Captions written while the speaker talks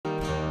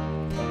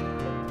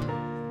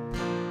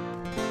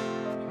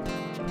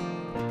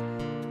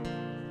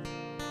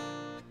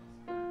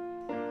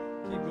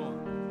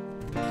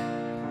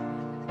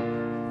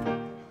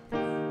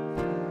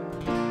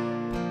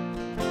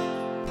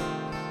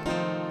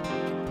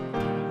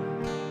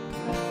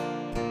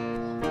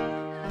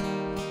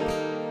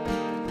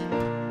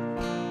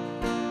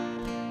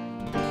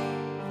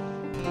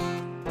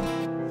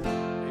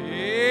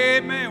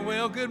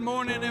good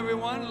morning,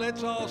 everyone.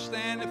 Let's all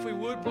stand if we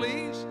would,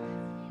 please.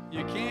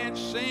 You can't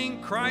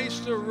sing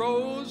Christ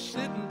arose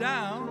sitting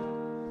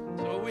down,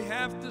 so we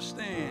have to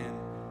stand.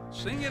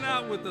 Sing it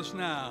out with us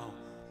now.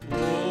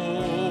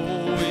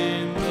 Oh,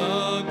 in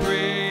the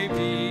grave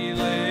he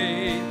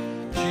lay,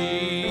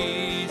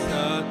 Jesus,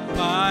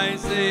 my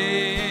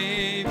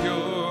Savior,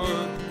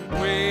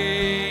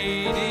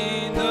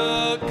 waiting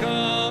the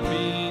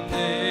coming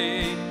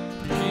day,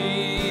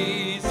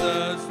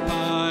 Jesus,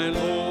 my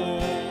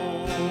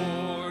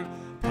Lord.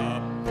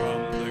 Up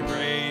from the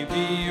grave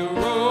he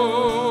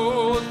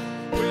arose,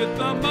 with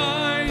a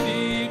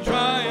mighty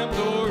triumph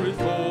o'er his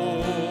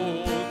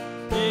foes.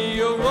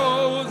 He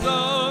arose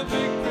a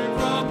victory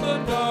from the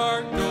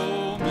dark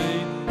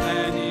domain,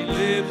 and he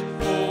lives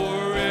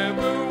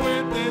forever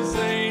with his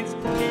saints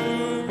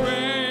to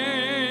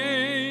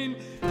reign.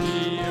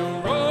 He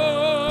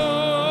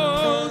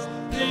arose,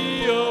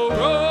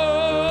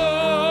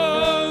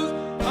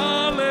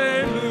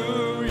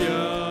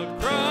 hallelujah,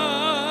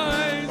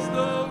 Christ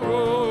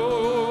arose.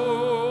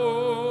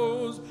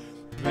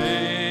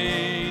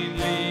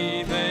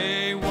 Vainly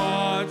they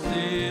watched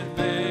his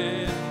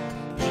bed,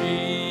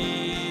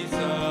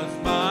 Jesus,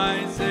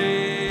 my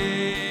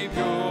Savior.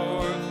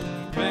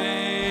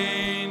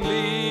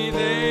 Vainly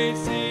they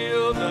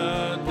sealed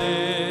the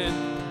dead,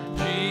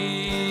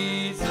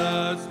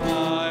 Jesus,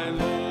 my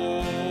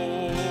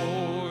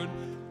Lord.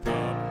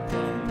 Up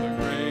from the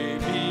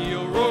grave he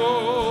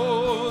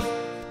arose,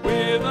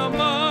 with a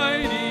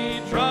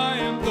mighty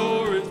triumph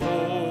o'er his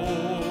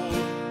foes.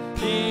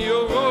 He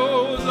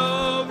arose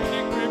a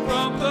victory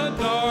from the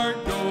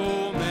dark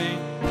domain,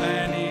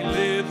 and he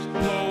lives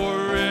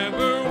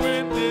forever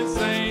with his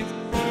saints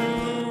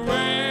to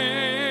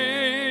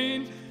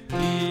reign.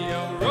 He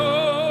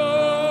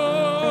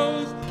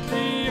arose,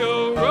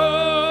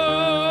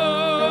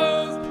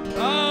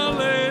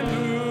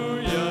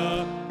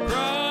 hallelujah,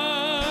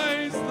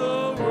 Christ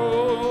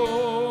arose.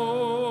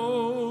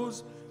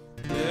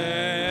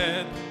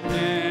 Death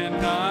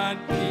cannot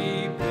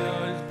keep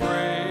his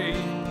prey,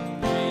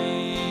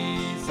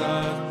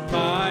 Jesus,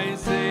 my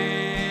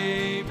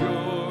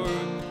Savior.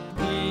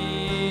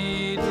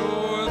 He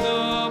tore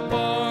the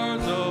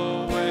bars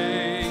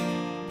away,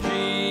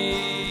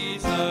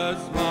 Jesus,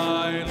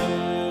 my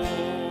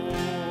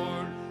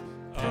Lord.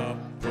 Up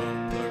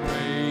from the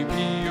grave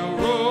he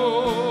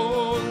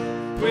arose,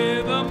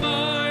 with a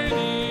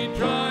mighty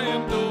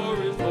triumph o'er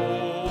his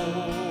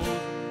foes.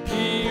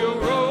 He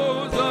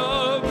arose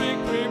a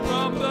victory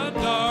from the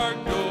dark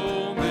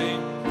domain,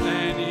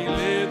 and he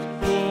lives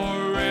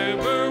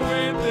forever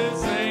with his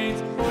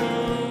saints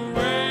to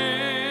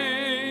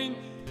reign.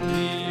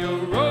 He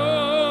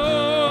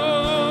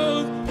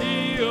arose,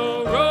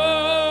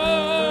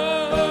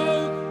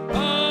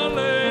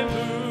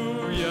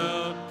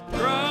 hallelujah,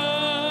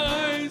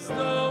 Christ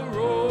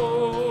arose.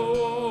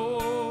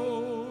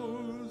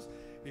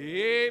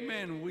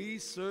 Amen. We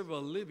serve a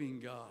living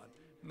God,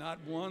 not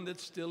one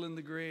that's still in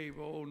the grave.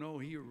 Oh, no,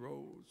 he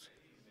arose.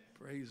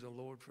 Praise the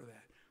Lord for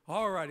that.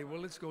 All righty,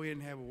 well, let's go ahead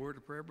and have a word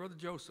of prayer. Brother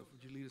Joseph,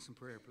 would you lead us in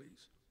prayer,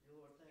 please? Dear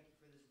Lord, thank you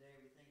for this day.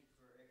 We thank you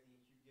for everything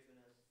that you've given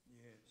us.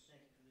 Yes.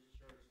 Thank you for this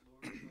church,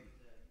 Lord. We pray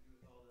that you be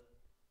with all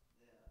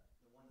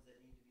the ones that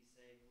need to be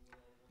saved,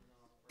 Lord, all the ones on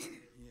our prayer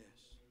list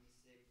Yes. that may be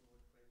sick, Lord.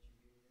 Pray that you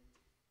be with them.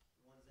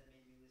 The ones that may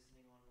be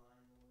listening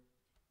online, Lord.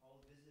 All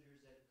the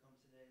visitors that have come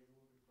today,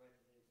 Lord, we pray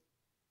that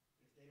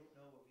if they don't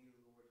know of you,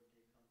 Lord, that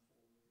they come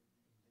forward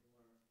and they want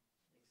to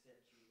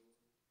accept you, Lord.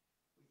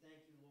 We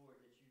thank you, Lord,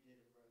 that you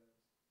did arise.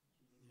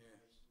 That you did Yes.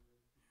 rise,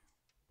 Lord.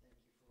 Thank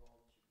you for all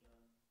that you've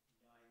done,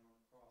 dying on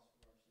the cross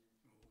for our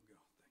sins. Oh,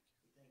 God, thank you.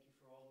 We thank you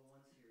for all the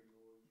ones here,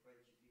 Lord. We pray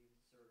that you be with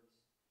the service,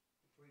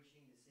 the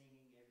preaching, the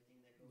singing,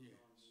 everything that goes Yes.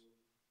 on, Lord.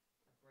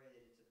 I pray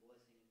that it's a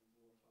blessing and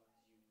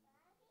glorifies you, Lord.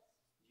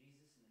 In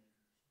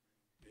Jesus'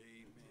 name.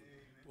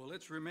 Amen. Well,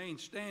 let's remain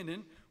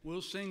standing.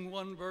 We'll sing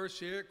one verse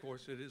here. Of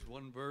course, it is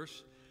one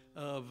verse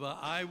of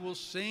I will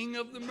sing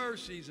of the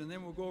mercies, and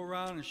then we'll go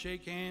around and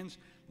shake hands,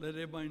 let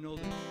everybody know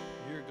that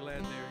you're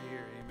glad they're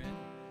here. Amen.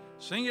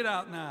 Sing it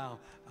out now.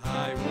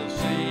 I will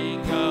sing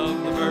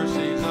of the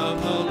mercies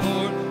of the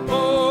Lord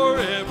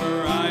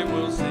forever. I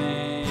will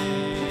sing.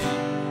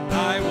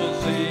 I will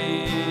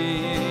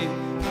sing.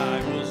 I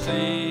will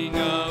sing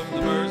of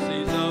the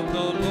mercies of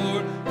the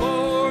Lord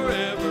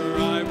forever.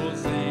 I will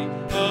sing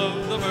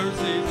of the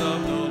mercies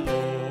of the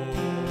Lord.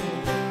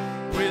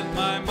 With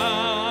my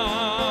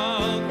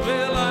mouth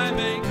will I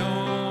make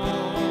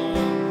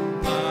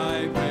known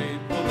thy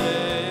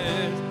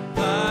faithfulness,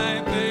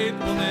 thy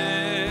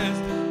faithfulness.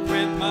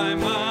 With my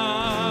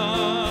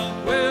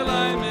mouth will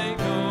I make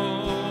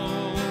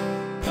known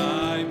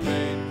thy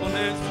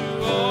faithfulness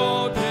to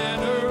all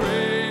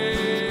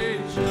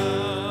generations.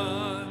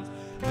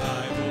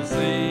 I will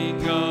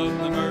sing of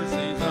the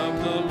mercies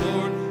of the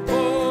Lord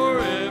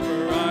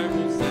forever. I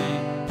will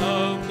sing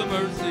of the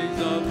mercies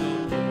of the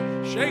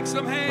Lord. Shake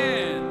some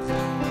hands.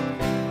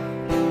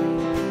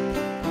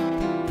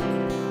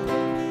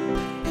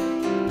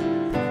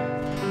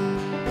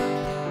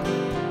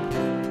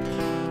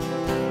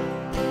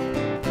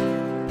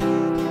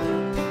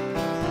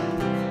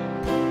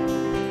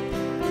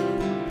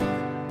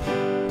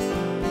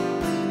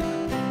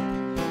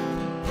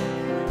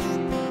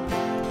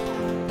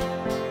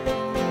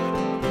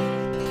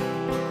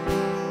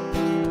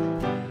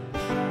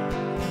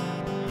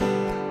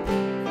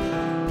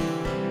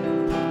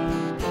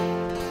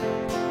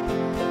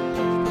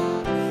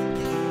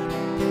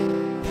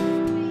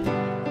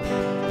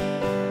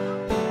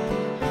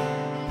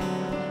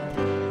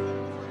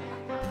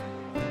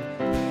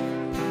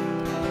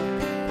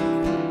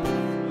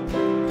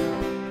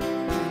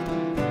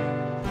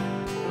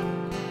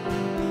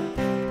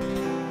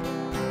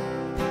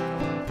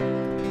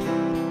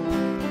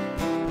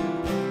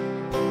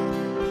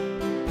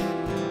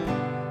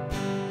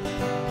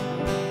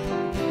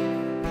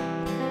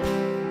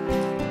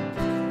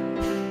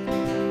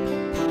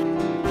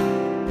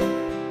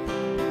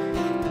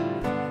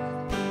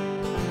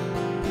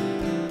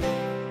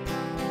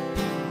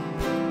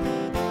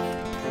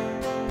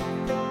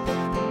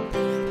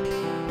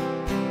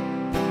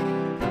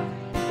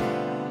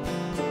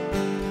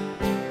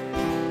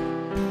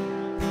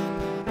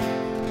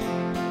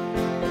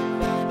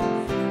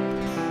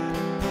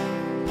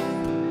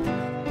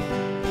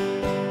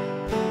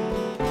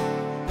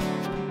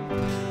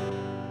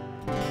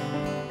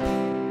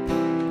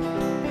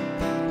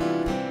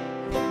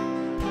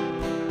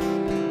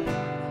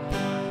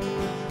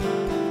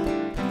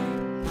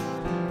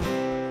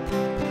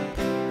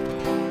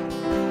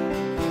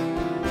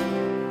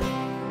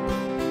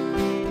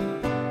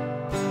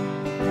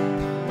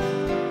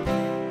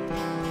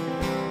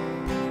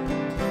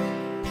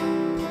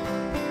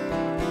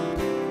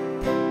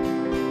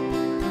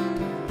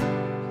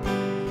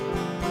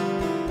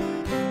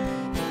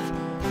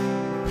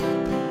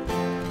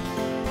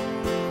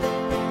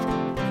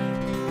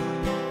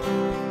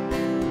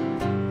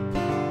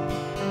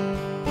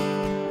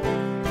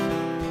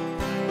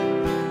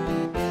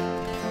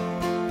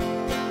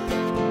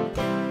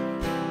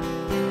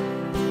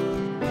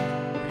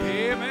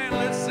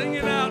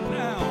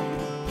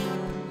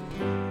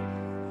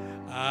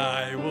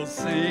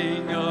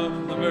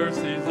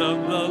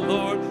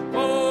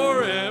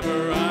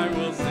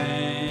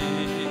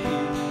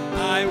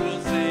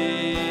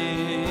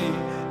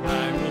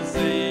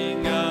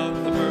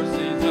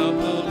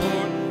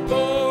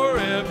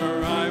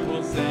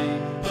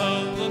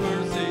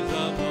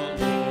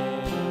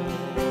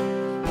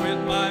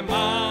 With my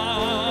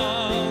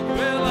mouth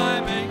will I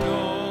make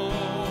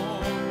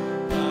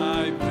known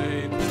thy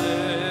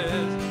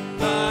faithfulness,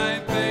 thy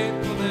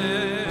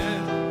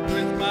faithfulness.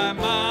 With my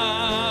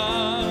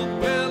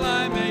mouth will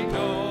I make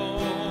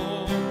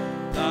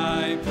known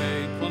thy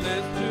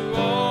faithfulness to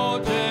all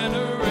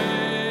generations.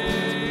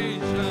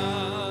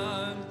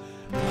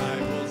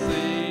 I will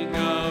sing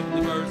of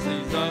the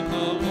mercies of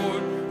the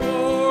Lord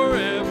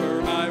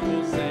forever. I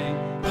will sing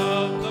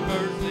of the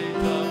mercies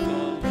of the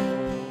Lord.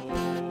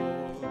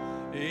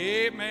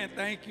 Amen.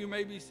 Thank you. You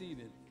may be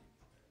seated.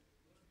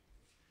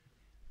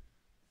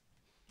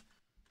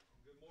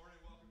 Good morning.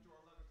 Welcome to our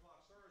 11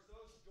 o'clock service.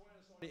 Those who join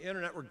us on the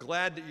internet, we're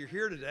glad that you're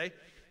here today.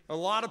 A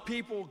lot of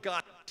people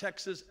got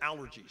Texas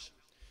allergies.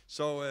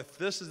 So if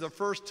this is the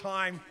first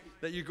time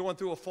that you're going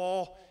through a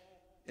fall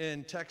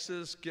in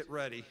Texas, get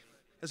ready.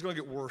 It's going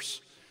to get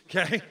worse,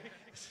 okay?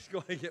 It's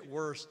going to get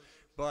worse.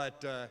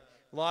 But a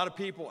lot of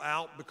people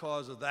out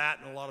because of that,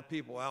 and a lot of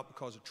people out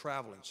because of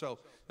traveling. So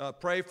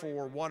pray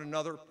for one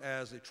another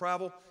as they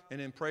travel, and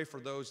then pray for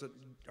those that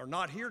are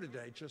not here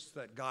today, just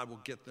that God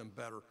will get them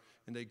better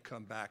and they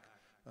come back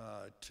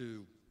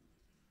to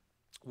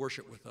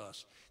worship with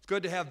us. It's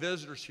good to have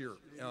visitors here.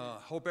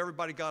 Hope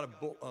everybody got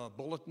a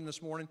bulletin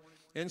this morning.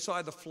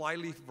 Inside the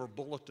flyleaf of our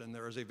bulletin,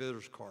 there is a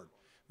visitor's card.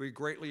 We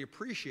greatly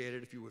appreciate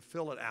it if you would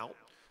fill it out,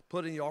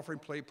 put it in the offering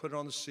plate, put it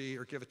on the seat,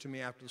 or give it to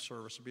me after the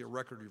service. It'll be a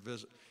record of your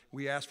visit.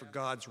 We ask for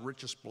God's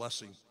richest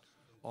blessing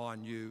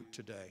on you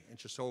today, and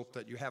just hope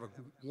that you have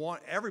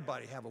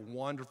everybody have a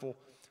wonderful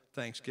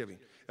Thanksgiving.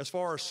 As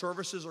far as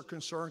services are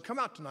concerned, come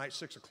out tonight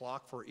 6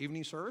 o'clock for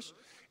evening service,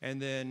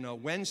 and then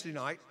Wednesday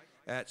night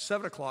at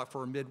 7 o'clock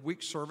for a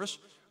midweek service.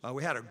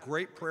 We had a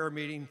great prayer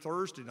meeting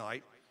Thursday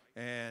night,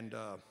 and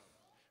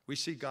we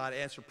see God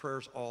answer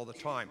prayers all the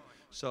time.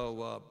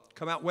 So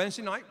come out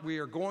Wednesday night. We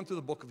are going through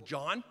the book of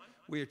John.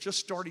 We are just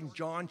starting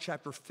John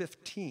chapter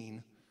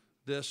 15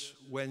 this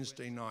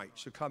Wednesday night.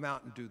 So come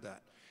out and do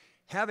that.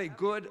 Have a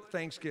good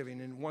Thanksgiving.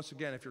 And once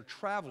again, if you're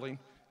traveling,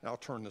 and I'll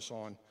turn this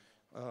on.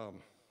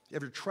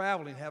 If you're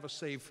traveling, have a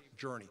safe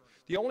journey.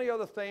 The only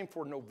other thing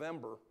for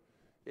November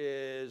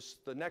is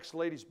the next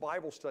ladies'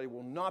 Bible study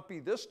will not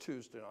be this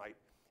Tuesday night.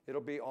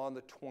 It'll be on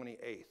the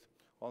 28th.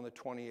 On the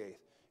 28th.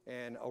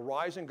 And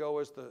Arise and Go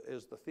is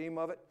the theme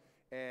of it,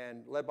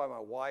 and led by my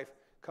wife.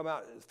 Come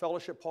out at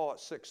Fellowship Hall at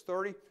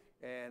 6:30,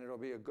 and it'll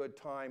be a good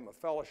time of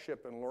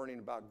fellowship and learning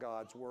about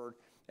God's Word.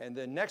 And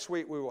then next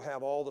week we will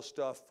have all the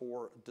stuff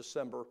for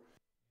December.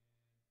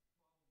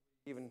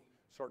 Even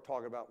start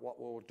talking about what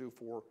we'll do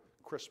for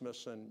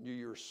Christmas and New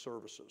Year's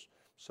services.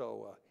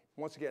 So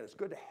once again, it's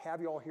good to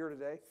have you all here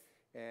today,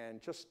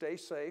 and just stay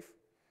safe.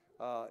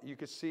 You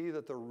can see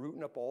that they're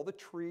rooting up all the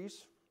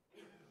trees.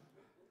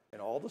 And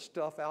all the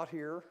stuff out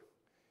here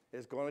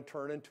is going to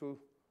turn into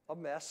a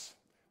mess,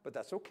 but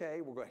that's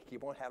okay. We're going to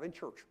keep on having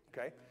church,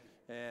 okay?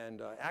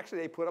 And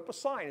actually, they put up a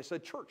sign that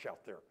said church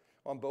out there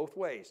on both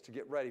ways to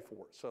get ready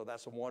for it. So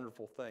that's a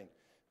wonderful thing.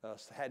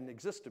 Hadn't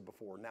existed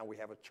before. Now we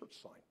have a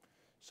church sign.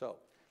 So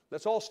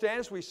let's all stand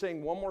as we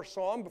sing one more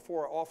song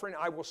before our offering.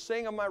 I will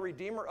sing of my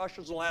Redeemer.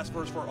 Ushers the last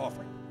verse for our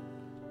offering.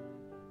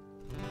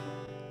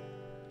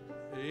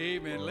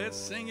 Amen. Let's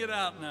sing it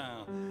out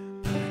now.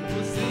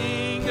 We'll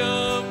sing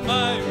of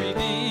my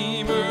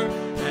Redeemer,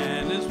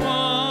 and his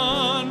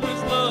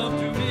wondrous love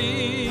to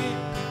me.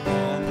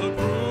 On the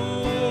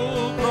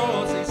cruel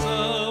cross he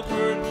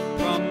suffered,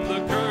 from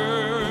the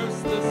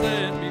curse that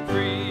set me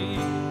free.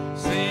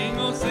 Sing,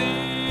 oh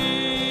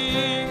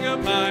sing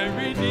of my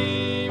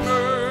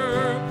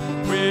Redeemer,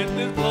 with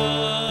his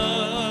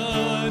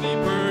blood he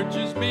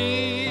purchased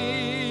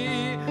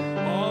me.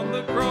 On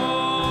the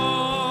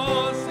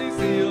cross he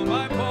sealed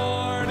my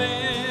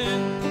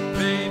pardon,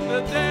 paid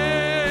the debt.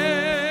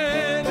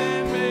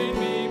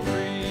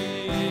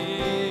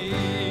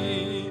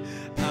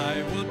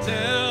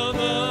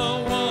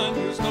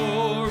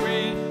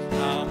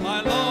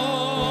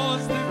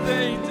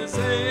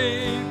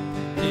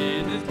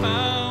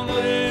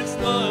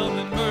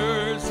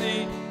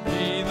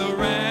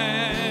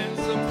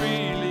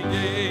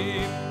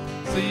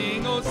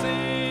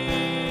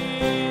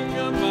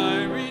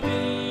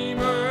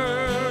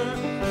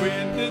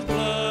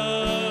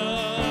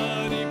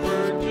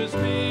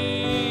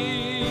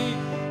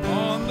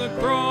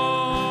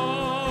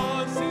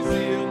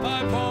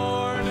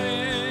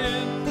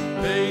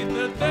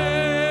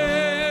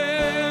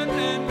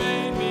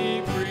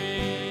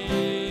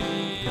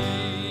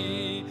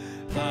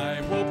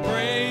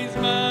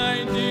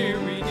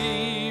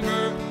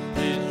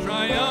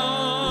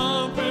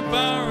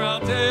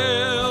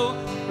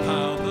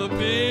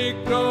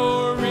 victory.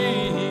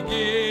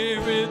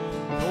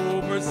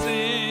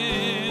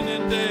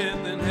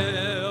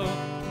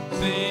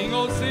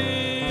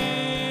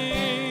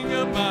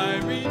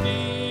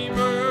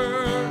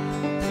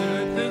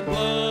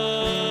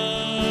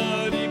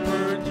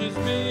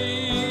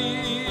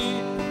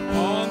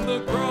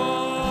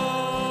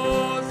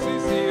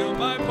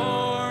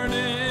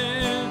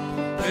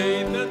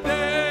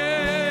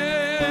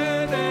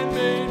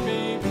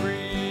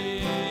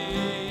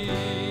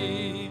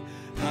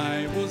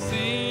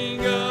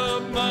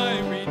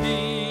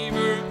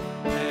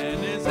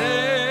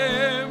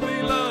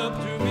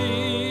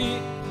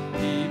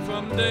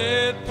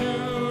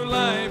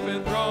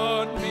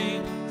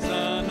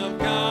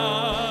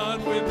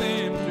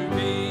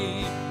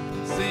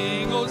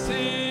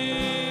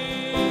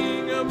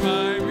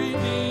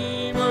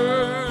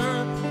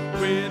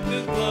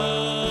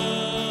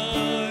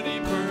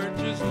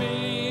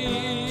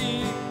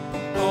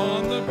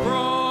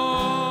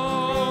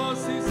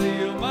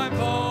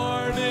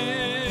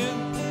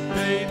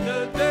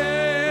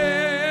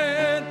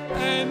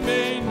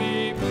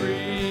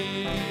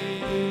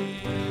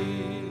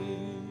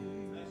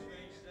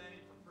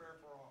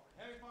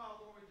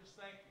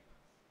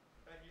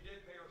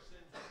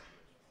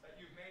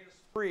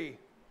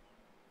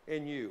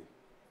 in you.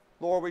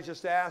 Lord, we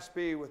just ask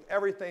be with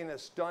everything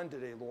that's done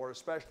today, Lord,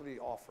 especially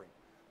the offering.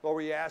 Lord,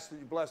 we ask that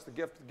you bless the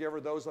gift of the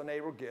giver, those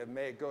unable to give.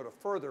 May it go to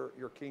further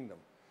your kingdom.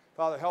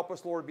 Father, help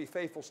us, Lord, to be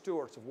faithful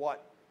stewards of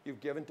what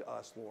you've given to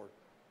us, Lord.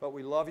 But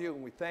we love you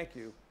and we thank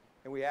you,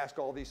 and we ask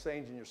all these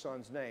things in your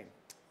Son's name.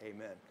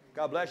 Amen.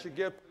 God bless you.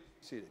 Give. Please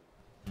be seated.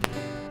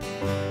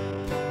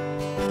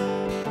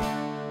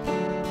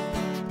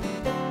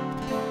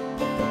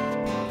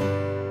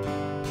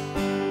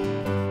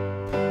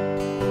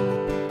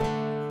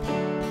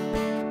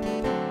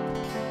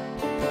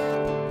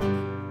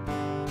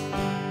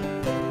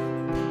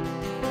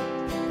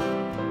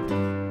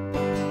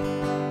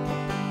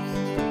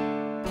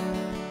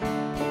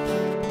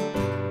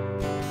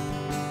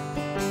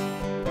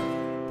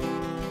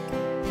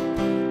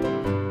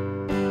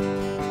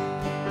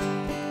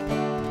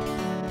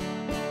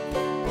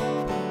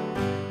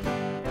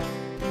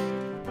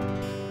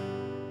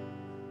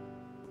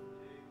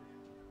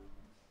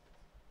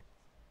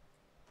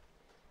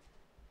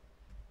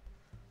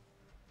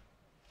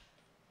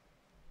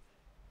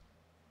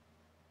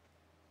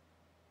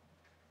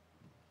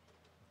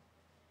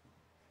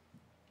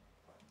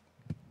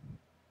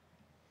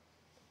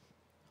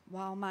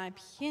 While my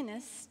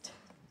pianist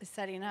is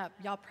setting up,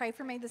 y'all pray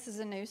for me. This is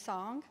a new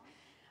song.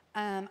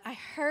 I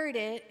heard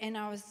it and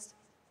I was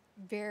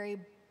very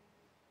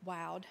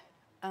wowed.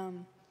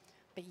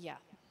 But yeah.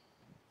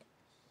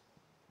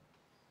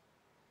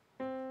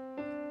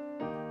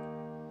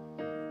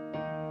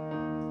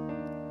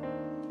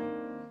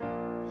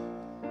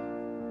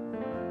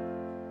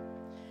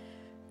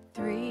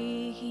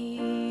 Three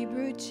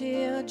Hebrew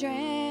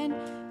children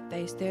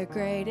faced their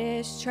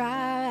greatest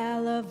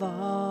trial of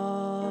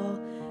all.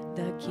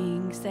 The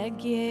king said,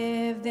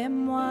 give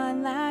them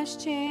one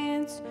last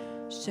chance.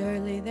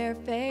 Surely their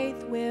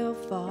faith will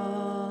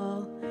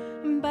fall.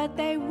 But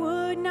they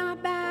would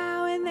not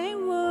bow and they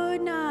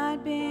would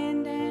not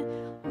bend. And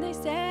they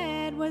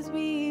said was,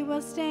 we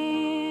will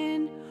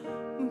stand.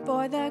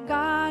 For the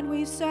God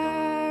we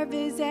serve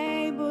is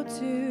able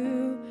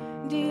to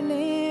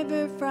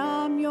deliver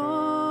from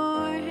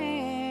your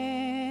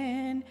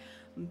hand.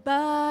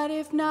 But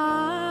if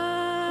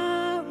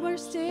not, we're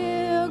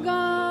still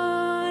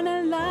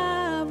gonna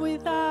love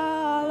with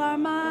all our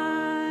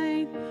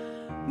might.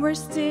 We're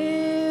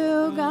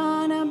still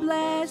gonna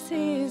bless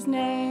his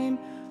name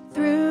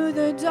through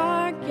the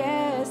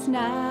darkest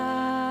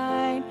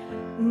night.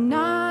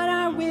 Not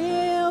our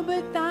will,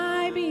 but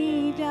thy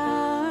be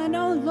done.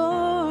 Oh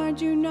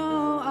Lord, you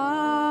know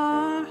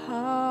our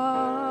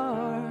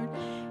heart.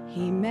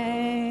 He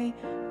may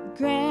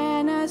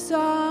grant us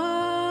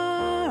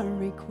our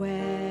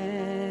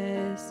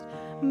request,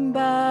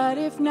 but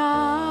if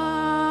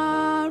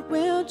not,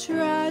 we'll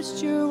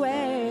trust your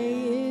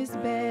way is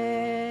best.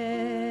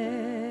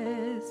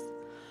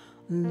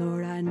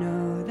 Lord, I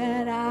know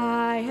that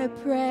I have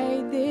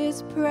prayed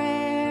this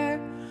prayer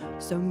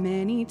so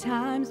many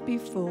times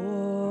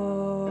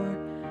before,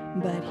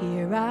 but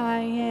here I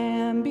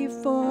am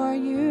before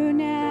you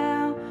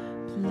now,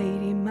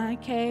 pleading my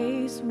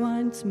case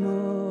once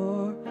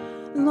more.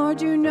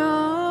 Lord, you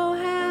know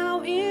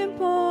how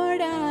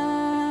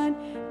important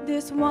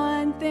this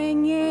one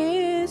thing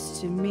is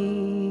to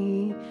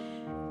me,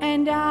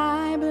 and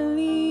I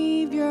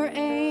believe you're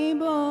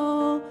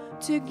able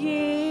to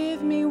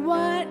give me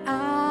what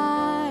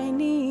I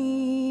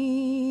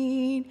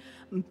need.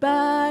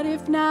 But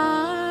if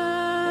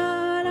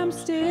not, I'm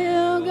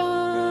still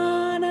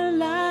gonna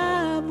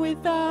love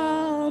with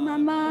all my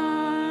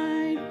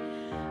might.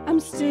 I'm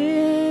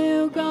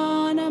still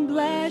gonna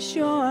bless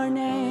your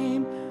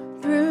name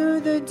through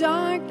the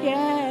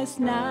darkest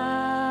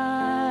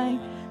night.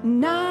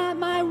 Not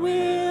my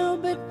will,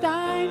 but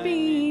thine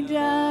be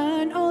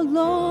done. Oh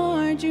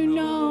Lord, you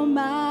know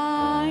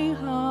my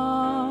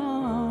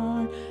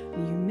heart.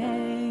 You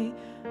may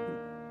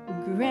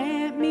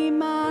grant me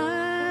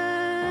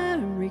my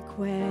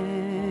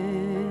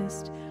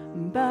request,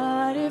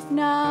 but if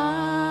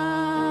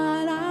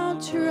not, I'll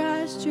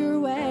trust your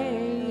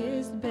way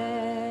is best.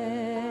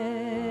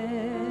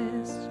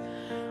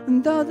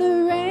 Though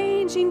the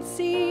raging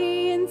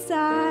sea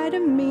inside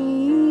of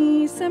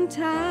me,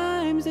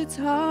 sometimes it's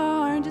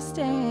hard to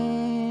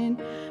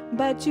stand,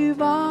 but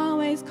you've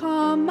always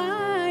calmed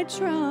my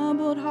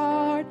troubled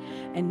heart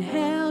and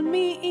held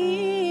me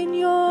in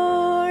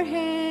your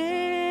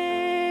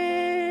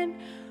hand.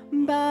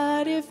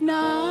 But if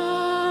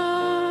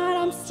not,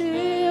 I'm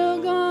still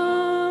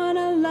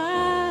gonna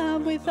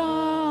love with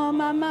all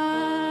my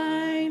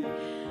might.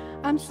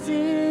 I'm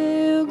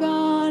still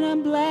gonna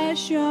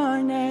bless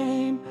your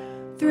name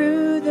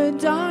through the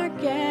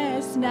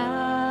darkest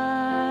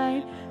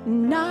night.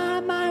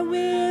 Not my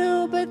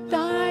will, but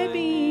thy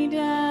be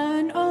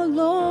done. Oh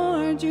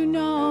Lord, you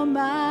know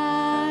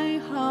my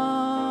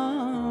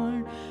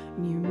heart.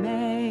 You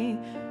may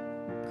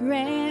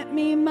grant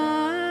me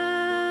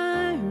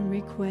my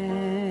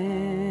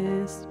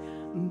request,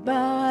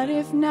 but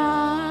if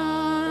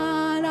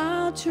not,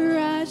 I'll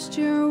trust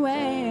your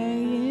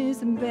way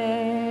is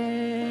best.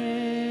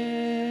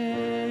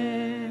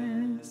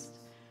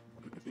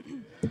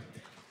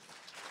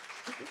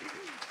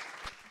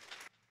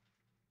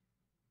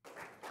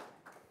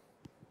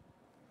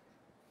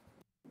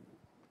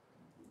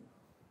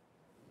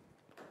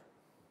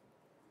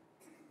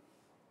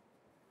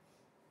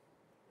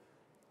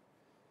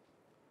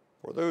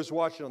 For those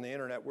watching on the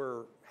internet,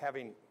 we're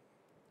having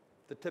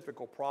the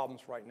typical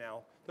problems right now.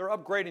 They're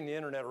upgrading the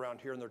internet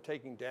around here, and they're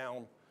taking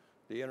down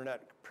the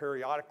internet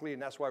periodically,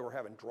 and that's why we're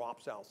having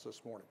drops outs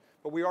this morning.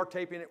 But we are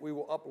taping it. We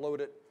will upload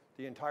it,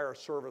 the entire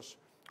service,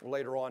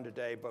 later on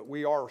today, but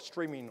we are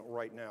streaming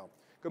right now.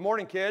 Good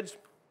morning, kids.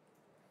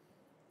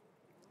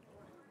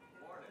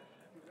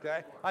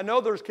 Okay, I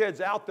know there's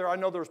kids out there. I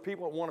know there's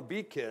people that want to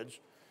be kids,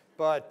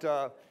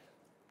 but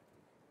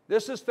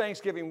this is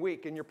Thanksgiving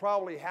week, and you're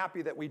probably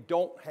happy that we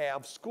don't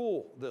have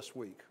school this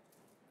week.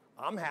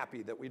 I'm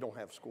happy that we don't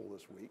have school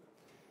this week.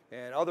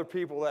 And other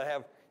people that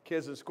have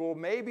kids in school,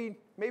 maybe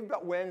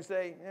about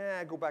Wednesday,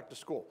 go back to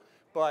school.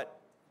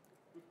 But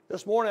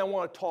this morning I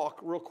want to talk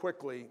real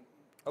quickly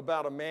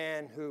about a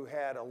man who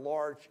had a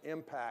large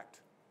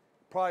impact,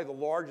 probably the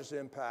largest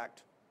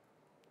impact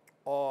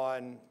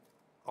on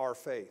our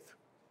faith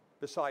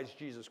besides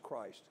Jesus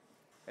Christ,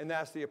 and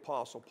that's the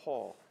Apostle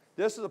Paul.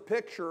 This is a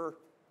picture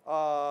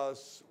of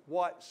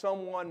what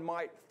someone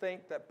might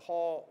think that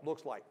Paul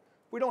looks like.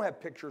 We don't have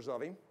pictures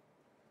of him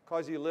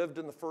because he lived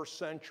in the 1st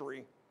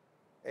century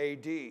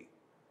AD.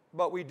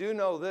 But we do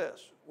know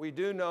this. We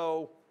do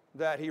know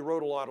that he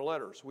wrote a lot of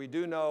letters. We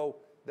do know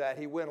that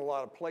he went a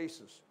lot of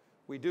places.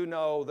 We do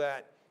know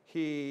that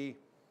he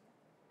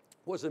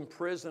was in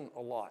prison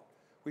a lot.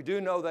 We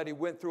do know that he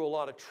went through a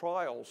lot of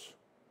trials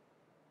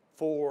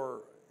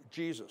for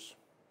Jesus.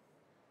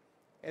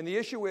 And the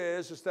issue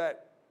is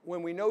that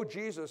when we know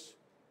Jesus,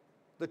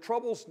 the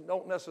troubles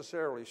don't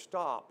necessarily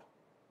stop,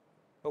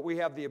 but we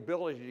have the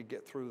ability to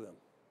get through them.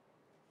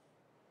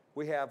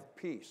 We have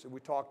peace, and we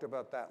talked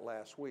about that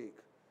last week.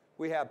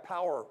 We have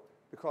power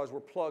because we're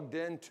plugged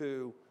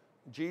into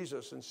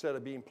Jesus instead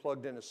of being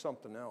plugged into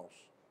something else.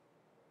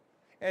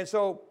 And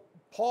so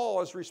Paul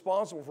is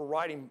responsible for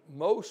writing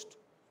most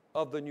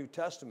of the New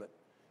Testament.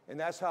 And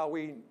that's how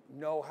we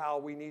know how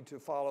we need to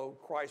follow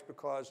Christ,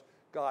 because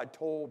God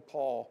told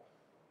Paul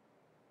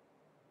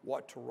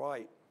what to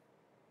write.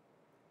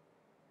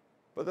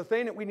 But the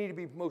thing that we need to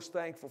be most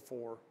thankful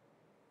for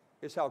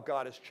is how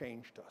God has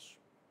changed us.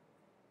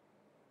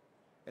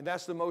 And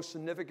that's the most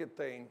significant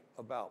thing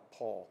about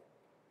Paul.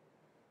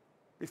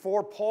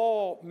 Before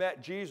Paul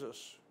met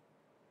Jesus,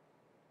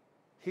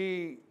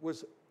 he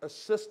was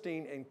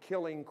assisting in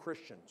killing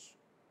Christians,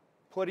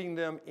 putting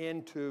them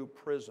into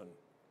prison.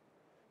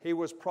 He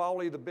was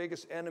probably the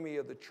biggest enemy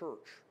of the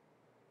church.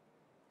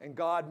 And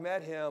God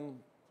met him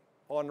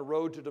on the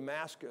road to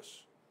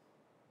Damascus,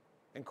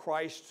 and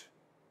Christ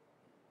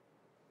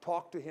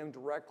talked to him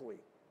directly,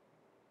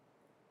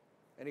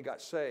 and he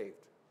got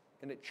saved,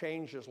 and it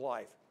changed his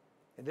life.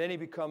 And then he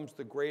becomes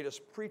the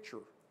greatest preacher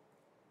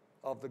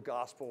of the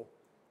gospel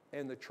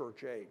in the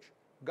church age.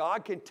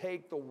 God can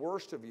take the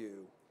worst of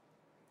you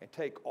and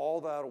take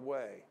all that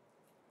away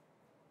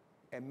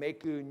and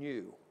make you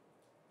new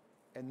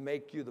and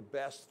make you the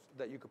best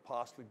that you could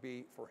possibly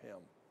be for him.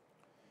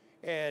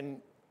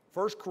 And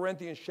 1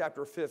 Corinthians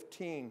chapter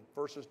 15,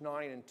 verses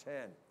 9 and 10,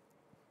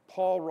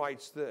 Paul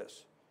writes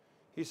this.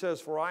 He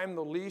says, "For I am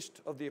the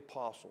least of the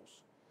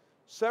apostles."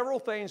 Several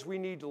things we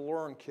need to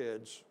learn,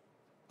 kids,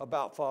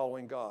 about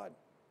following God.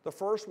 The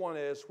first one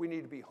is we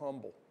need to be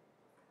humble.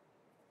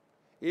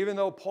 Even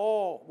though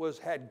Paul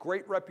had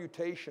great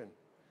reputation,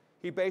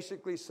 he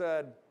basically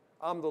said,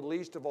 I'm the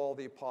least of all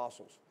the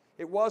apostles.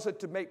 It wasn't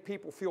to make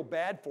people feel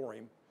bad for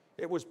him.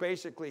 It was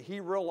basically he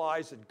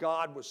realized that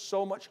God was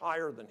so much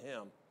higher than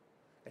him,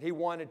 and he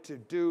wanted to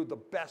do the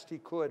best he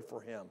could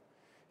for him.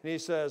 And he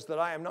says that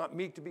I am not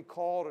meet to be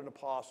called an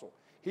apostle.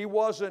 He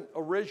wasn't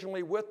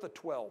originally with the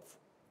 12.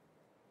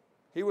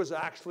 He was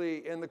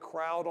actually in the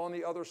crowd on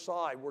the other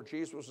side where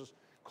Jesus was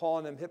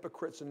calling them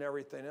hypocrites and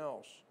everything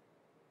else.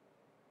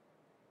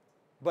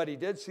 But he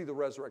did see the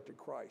resurrected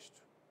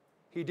Christ.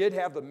 He did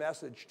have the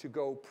message to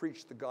go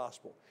preach the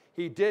gospel.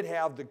 He did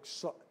have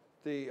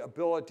the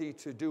ability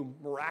to do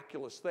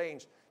miraculous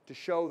things to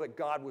show that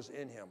God was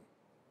in him.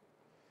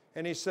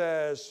 And he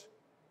says,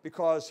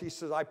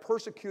 I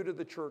persecuted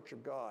the church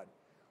of God.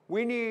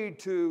 We need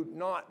to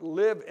not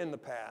live in the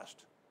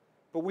past,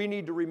 but we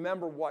need to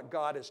remember what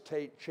God has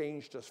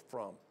changed us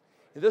from.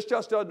 And this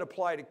just doesn't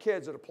apply to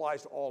kids, it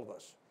applies to all of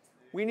us.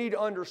 We need to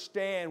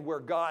understand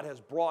where God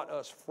has brought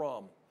us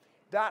from.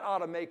 That ought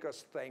to make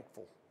us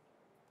thankful.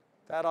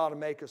 That ought to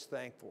make us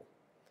thankful.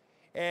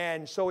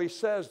 And so he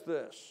says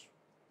this.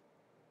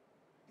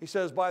 He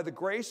says, by the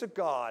grace of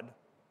God,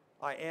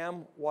 I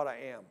am what I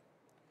am.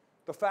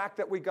 The fact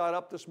that we got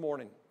up this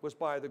morning was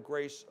by the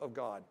grace of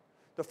God.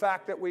 The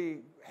fact that we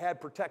had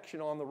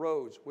protection on the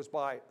roads was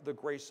by the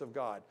grace of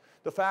God.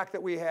 The fact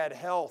that we had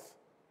health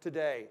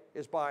today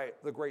is by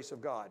the grace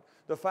of God.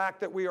 The fact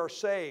that we are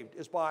saved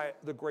is by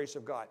the grace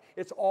of God.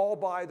 It's all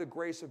by the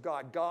grace of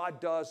God. God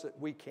does it.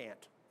 We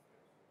can't.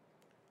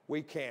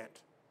 We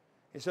can't.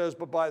 He says,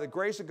 but by the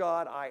grace of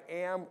God, I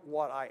am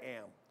what I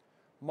am.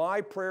 My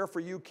prayer for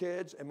you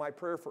kids and my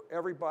prayer for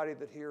everybody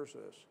that hears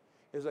this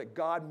is that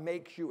God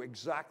makes you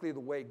exactly the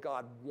way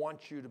God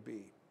wants you to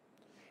be.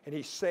 And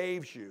he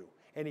saves you,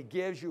 and he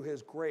gives you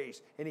his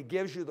grace, and he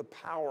gives you the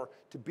power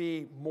to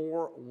be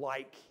more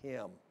like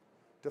him.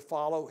 to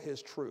follow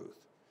his truth.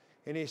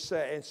 And he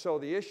said, and so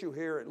the issue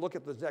here, look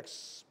at the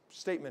next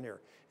statement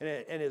here.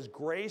 And his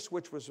grace,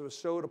 which was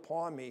bestowed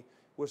upon me,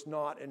 was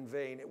not in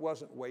vain. It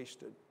wasn't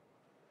wasted.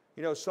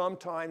 You know,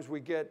 sometimes we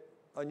get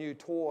a new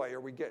toy or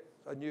we get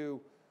a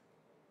new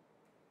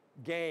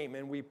game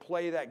and we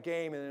play that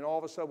game and then all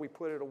of a sudden we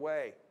put it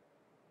away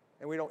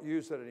and we don't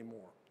use it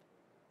anymore.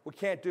 We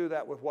can't do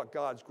that with what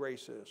God's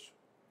grace is.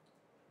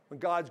 When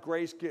God's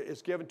grace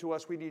is given to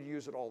us, we need to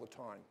use it all the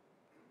time.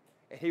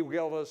 And he will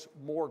give us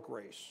more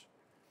grace.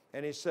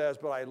 And he says,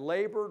 but I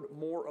labored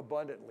more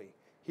abundantly.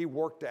 He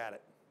worked at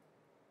it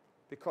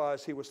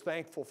because he was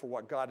thankful for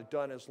what God had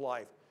done in his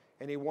life.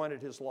 And he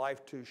wanted his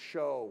life to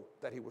show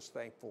that he was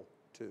thankful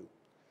too.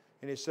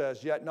 And he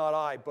says, yet not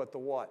I, but the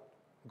what?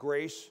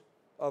 Grace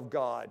of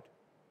God,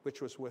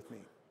 which was with me.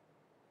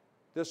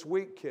 This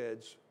week,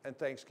 kids, and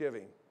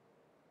Thanksgiving,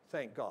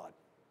 thank God.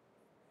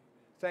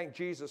 Thank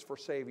Jesus for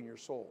saving your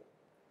soul.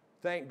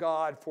 Thank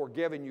God for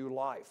giving you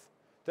life.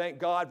 Thank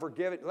God for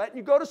letting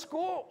you go to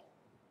school.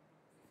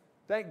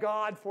 Thank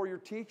God for your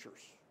teachers.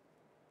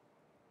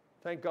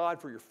 Thank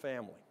God for your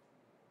family.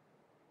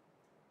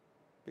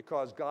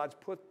 Because God's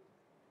put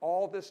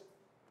all this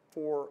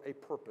for a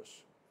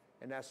purpose,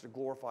 and that's to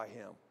glorify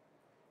him.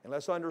 And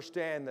let's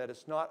understand that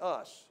it's not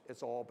us,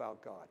 it's all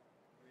about God.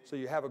 So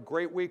you have a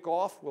great week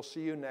off. We'll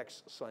see you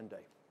next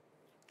Sunday.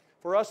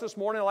 For us this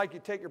morning, I'd like you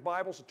to take your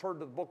Bibles and turn to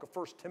the book of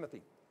 1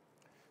 Timothy.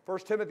 1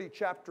 Timothy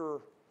chapter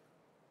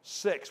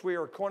 6. We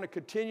are going to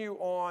continue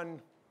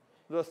on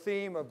the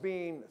theme of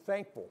being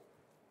thankful.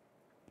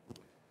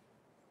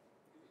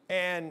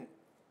 And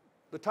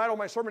the title of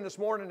my sermon this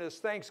morning is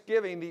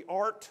Thanksgiving, the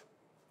Art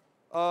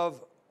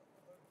of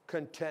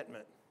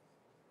Contentment.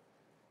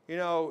 You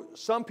know,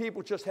 some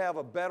people just have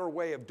a better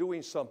way of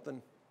doing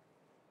something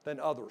than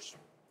others.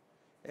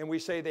 And we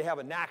say they have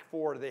a knack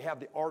for it, or they have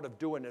the art of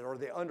doing it, or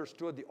they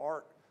understood the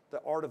art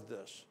of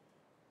this.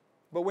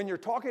 But when you're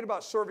talking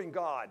about serving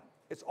God,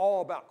 it's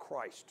all about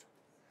Christ.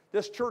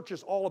 This church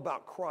is all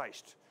about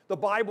Christ. The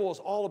Bible is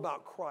all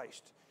about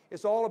Christ.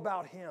 It's all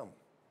about him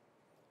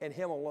and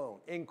him alone.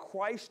 In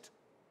Christ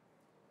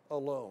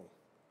alone.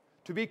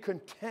 To be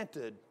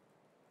contented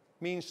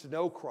means to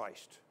know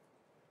Christ,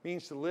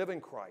 means to live in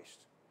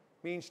Christ,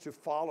 means to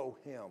follow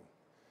him.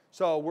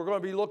 So we're going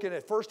to be looking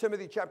at 1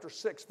 Timothy chapter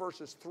 6,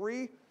 verses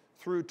 3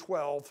 through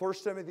 12. 1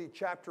 Timothy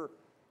chapter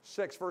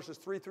 6, verses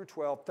 3 through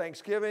 12.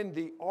 Thanksgiving,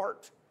 the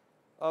art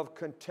of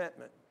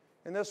contentment.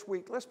 And this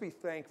week, let's be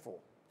thankful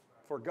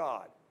for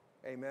God.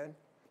 Amen.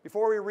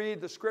 Before we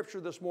read the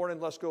scripture this morning,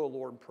 let's go to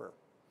Lord in prayer.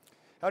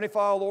 Heavenly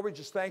Father, Lord, we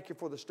just thank you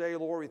for this day,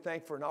 Lord. We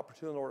thank you for an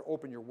opportunity, Lord, to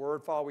open your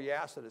word. Father, we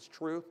ask that it's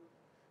truth.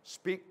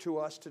 Speak to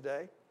us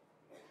today.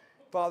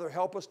 Father,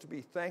 help us to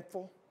be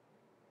thankful.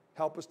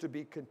 Help us to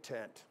be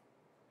content.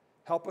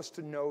 Help us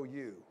to know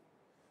you.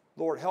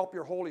 Lord, help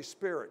your Holy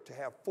Spirit to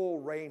have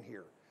full reign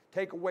here.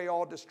 Take away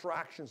all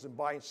distractions and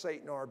bind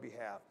Satan on our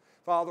behalf.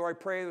 Father, I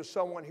pray there's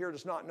someone here that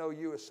does not know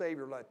you as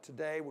Savior, that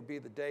today would be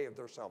the day of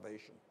their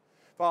salvation.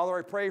 Father,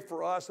 I pray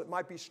for us that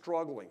might be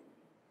struggling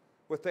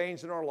with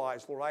things in our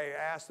lives. Lord, I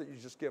ask that you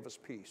just give us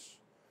peace.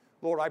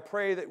 Lord, I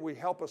pray that we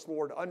help us,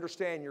 Lord, to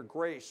understand your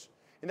grace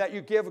and that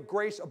you give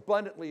grace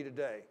abundantly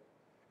today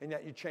and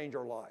that you change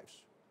our lives.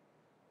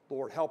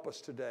 Lord, help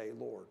us today,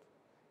 Lord.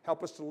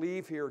 Help us to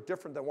leave here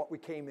different than what we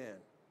came in,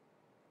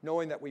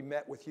 knowing that we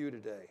met with you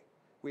today.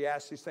 We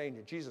ask these things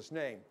in Jesus'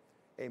 name.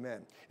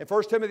 Amen. In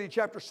 1 Timothy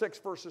chapter 6,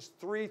 verses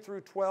 3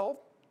 through 12,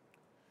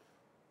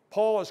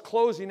 Paul is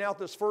closing out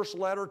this first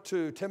letter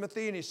to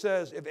Timothy, and he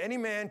says, if any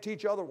man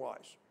teach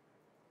otherwise,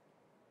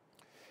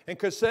 and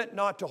consent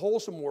not to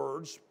wholesome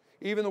words,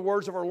 even the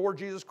words of our Lord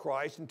Jesus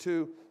Christ, and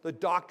to the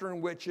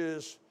doctrine which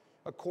is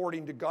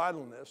according to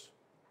godliness,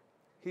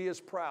 he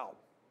is proud,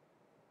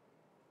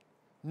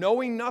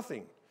 knowing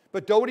nothing,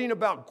 but doting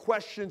about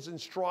questions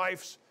and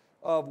strifes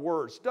of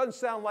words. Doesn't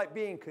sound like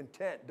being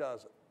content,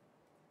 does it?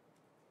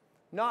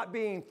 Not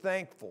being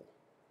thankful.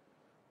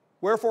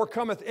 Wherefore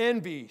cometh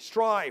envy,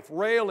 strife,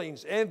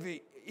 railings,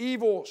 envy,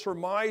 evil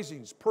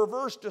surmisings,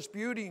 perverse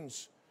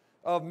disputings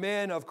of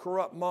men of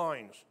corrupt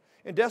minds,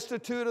 and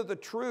destitute of the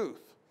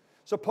truth,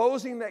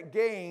 supposing that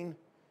gain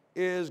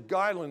is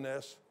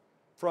godliness.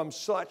 From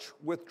such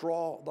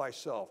withdraw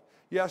thyself.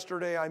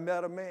 Yesterday I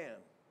met a man,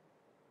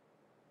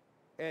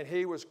 and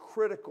he was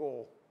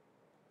critical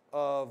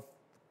of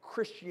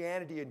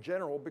Christianity in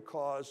general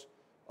because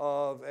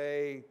of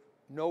a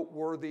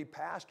noteworthy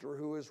pastor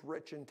who is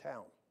rich in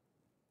town.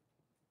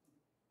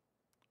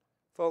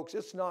 Folks,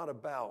 it's not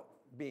about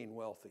being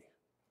wealthy.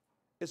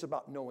 It's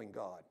about knowing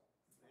God.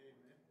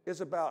 Amen.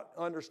 It's about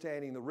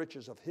understanding the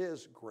riches of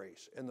his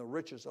grace and the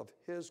riches of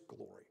his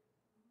glory.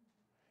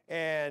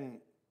 And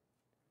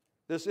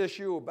this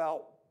issue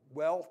about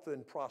wealth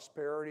and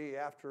prosperity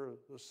after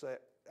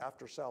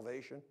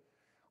salvation,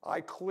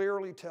 I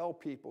clearly tell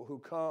people who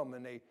come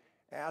and they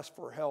ask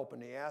for help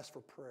and they ask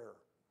for prayer,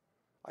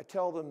 I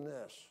tell them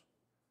this: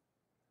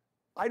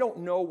 I don't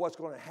know what's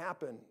going to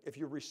happen if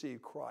you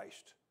receive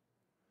Christ,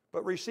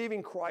 but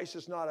receiving Christ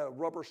is not a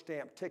rubber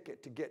stamp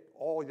ticket to get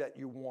all that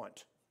you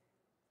want.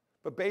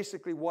 But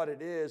basically what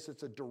it is,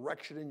 it's a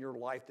direction in your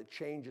life that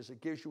changes.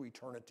 It gives you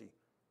eternity.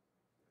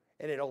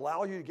 And it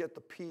allows you to get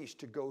the peace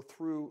to go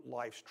through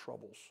life's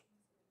troubles.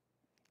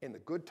 In the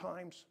good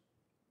times,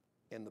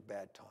 in the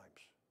bad times.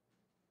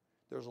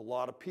 There's a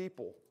lot of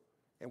people,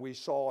 and we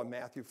saw in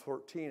Matthew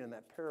 13 in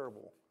that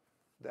parable,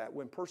 that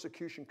when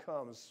persecution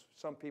comes,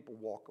 some people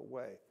walk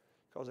away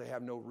because they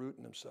have no root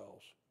in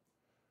themselves.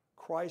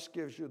 Christ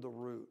gives you the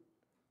root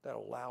that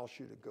allows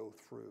you to go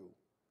through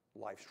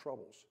life's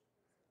troubles.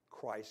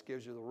 Christ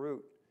gives you the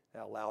root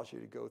that allows you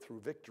to go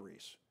through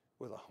victories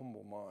with a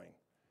humble mind,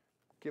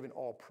 giving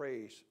all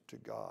praise to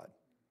God.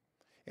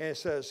 And it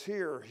says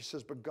here, he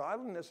says, but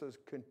godliness is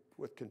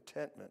with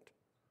contentment.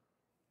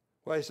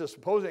 Well, he says,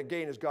 supposing that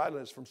gain is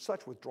godliness, from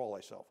such withdraw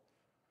thyself.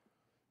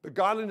 But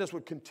godliness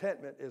with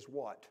contentment is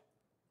what?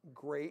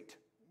 Great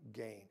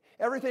gain.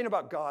 Everything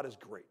about God is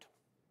great.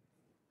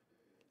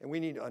 And we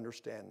need to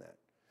understand that.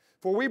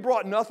 For we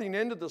brought nothing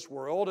into this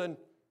world, and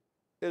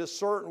it is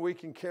certain we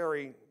can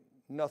carry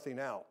nothing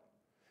out.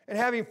 And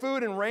having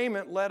food and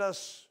raiment, let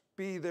us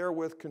be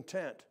therewith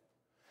content.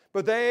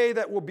 But they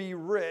that will be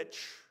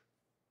rich,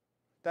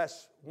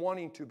 that's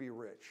wanting to be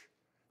rich.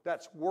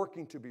 That's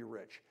working to be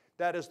rich.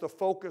 That is the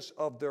focus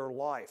of their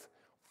life.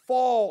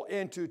 Fall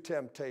into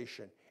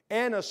temptation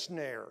and a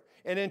snare,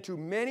 and into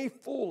many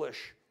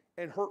foolish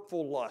and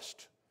hurtful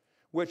lust,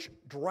 which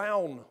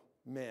drown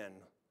men,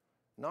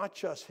 not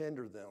just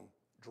hinder them,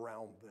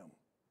 drown them.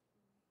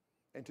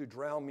 And to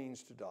drown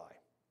means to die.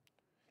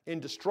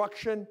 In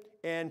destruction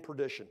and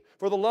perdition.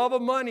 For the love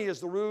of money is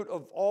the root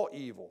of all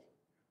evil,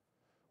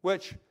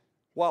 which,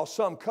 while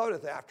some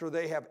coveteth after,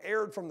 they have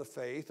erred from the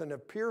faith and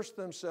have pierced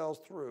themselves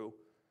through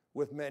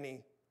with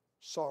many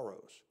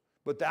sorrows.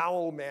 But thou,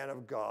 O man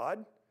of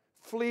God,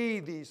 flee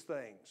these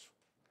things,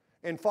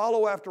 and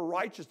follow after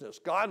righteousness,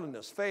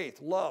 godliness,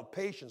 faith, love,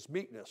 patience,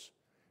 meekness.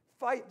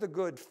 Fight the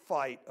good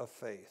fight of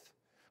faith.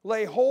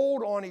 Lay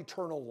hold on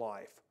eternal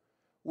life,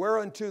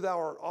 whereunto thou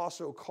art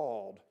also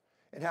called,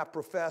 and have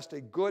professed a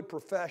good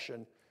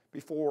profession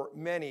before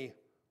many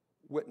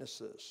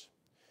witnesses.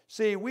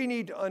 See, we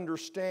need to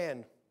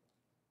understand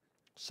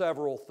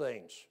several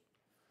things.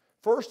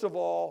 First of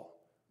all,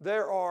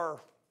 there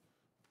are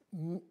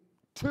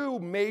two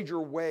major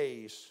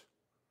ways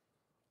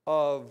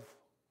of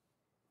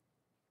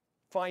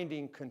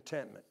finding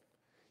contentment.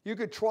 You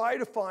could try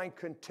to find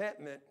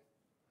contentment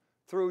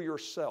through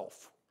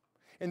yourself.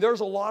 And there's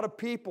a lot of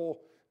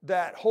people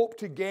that hope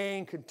to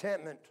gain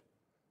contentment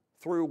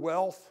through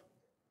wealth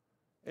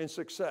and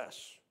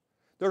success.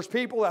 There's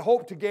people that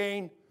hope to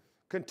gain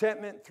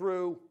contentment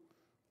through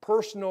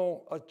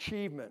personal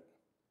achievement,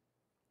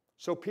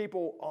 so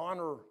people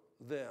honor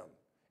them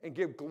and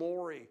give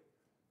glory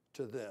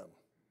to them.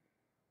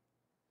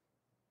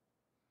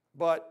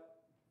 But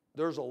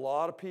there's a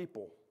lot of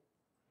people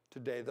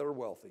today that are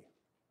wealthy.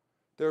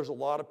 There's a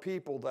lot of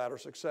people that are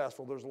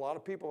successful. There's a lot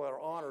of people that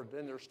are honored,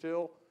 and they're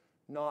still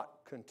not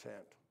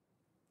content.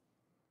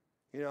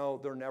 You know,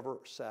 they're never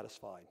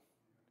satisfied.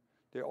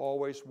 They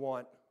always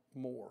want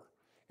more.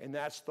 And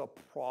that's the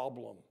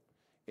problem.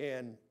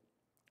 In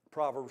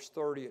Proverbs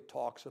 30, it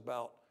talks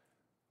about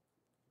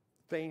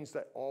things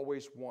that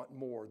always want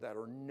more, that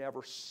are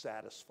never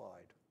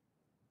satisfied.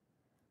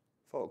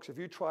 Folks, if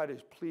you try to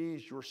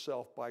please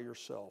yourself by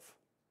yourself,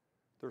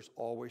 there's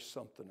always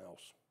something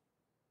else.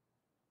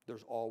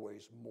 There's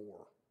always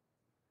more.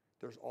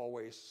 There's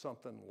always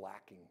something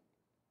lacking.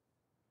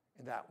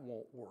 And that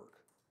won't work.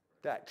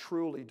 That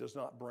truly does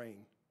not bring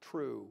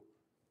true,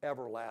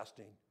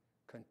 everlasting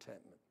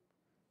contentment.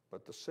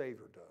 But the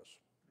Savior does.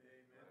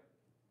 Amen.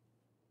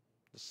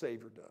 The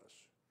Savior does.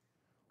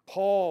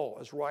 Paul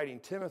is writing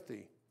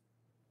Timothy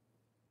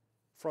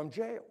from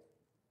jail.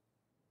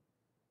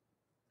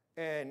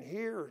 And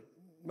here,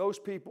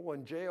 most people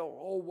in jail,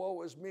 oh,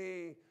 woe is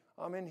me,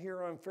 I'm in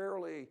here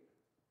unfairly.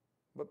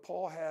 But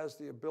Paul has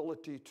the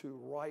ability to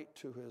write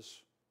to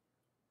his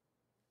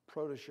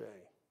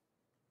protege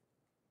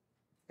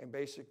and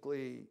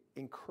basically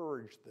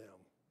encourage them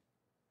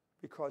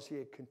because he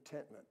had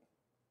contentment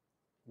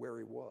where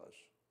he was.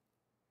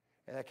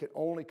 And that could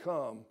only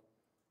come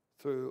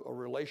through a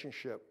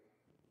relationship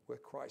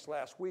with Christ.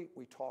 Last week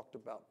we talked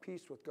about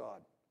peace with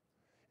God,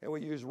 and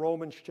we used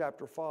Romans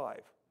chapter 5.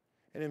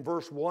 And in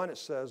verse 1 it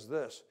says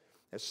this.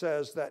 It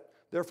says that,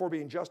 therefore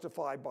being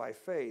justified by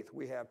faith,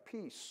 we have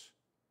peace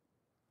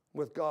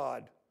with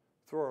God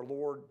through our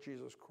Lord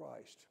Jesus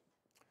Christ.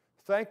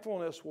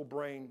 Thankfulness will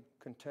bring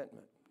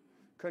contentment.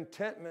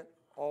 Contentment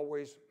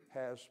always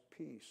has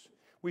peace.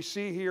 We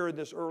see here in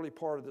this early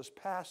part of this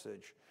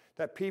passage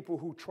that people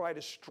who try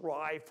to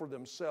strive for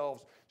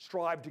themselves,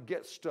 strive to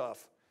get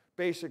stuff,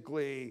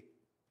 basically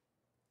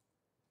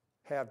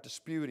have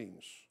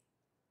disputings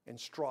and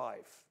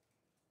strife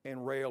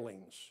and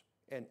railings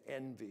and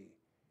envy,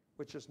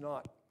 which is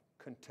not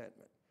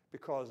contentment,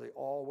 because they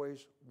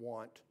always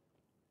want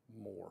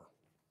more.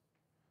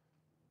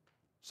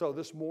 So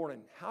this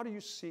morning, how do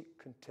you seek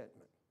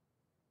contentment?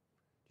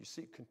 Do you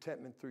seek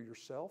contentment through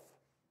yourself,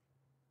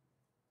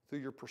 through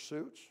your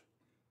pursuits,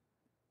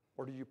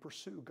 or do you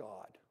pursue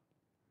God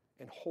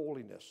in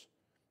holiness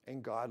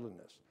and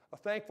godliness. A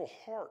thankful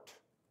heart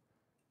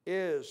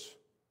is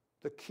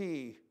the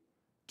key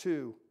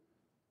to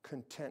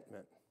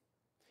contentment.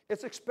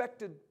 It's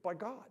expected by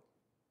God.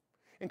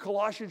 In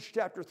Colossians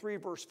chapter 3,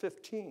 verse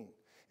 15,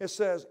 it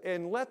says,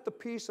 and let the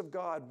peace of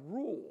God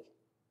rule.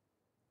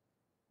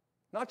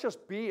 Not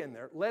just be in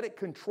there, let it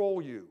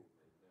control you.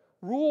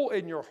 Rule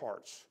in your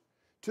hearts,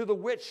 to the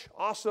which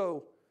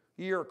also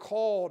ye are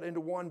called into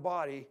one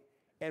body,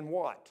 and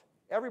what?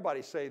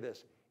 Everybody say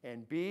this,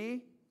 and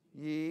be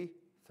ye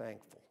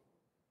thankful.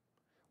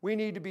 We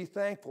need to be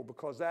thankful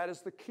because that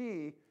is the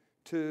key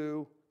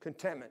to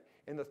contentment.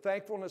 And the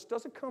thankfulness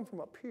doesn't come from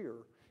up here,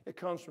 it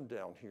comes from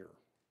down here.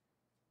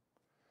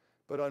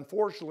 But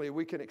unfortunately,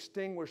 we can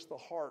extinguish the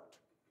heart,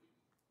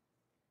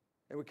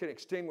 and we can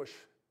extinguish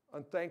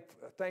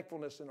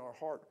thankfulness in our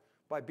heart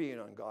by being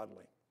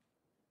ungodly.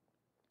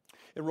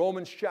 In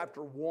Romans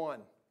chapter 1,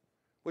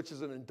 which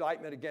is an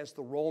indictment against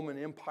the Roman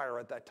Empire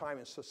at that time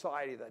and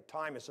society at that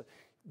time, it's a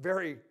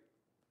very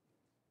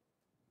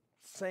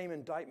same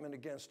indictment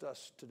against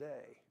us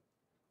today,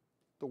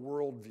 the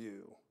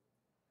worldview.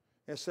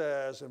 It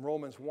says in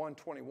Romans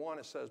 1:21,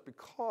 it says,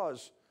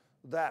 because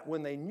that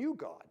when they knew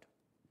God,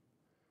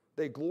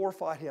 they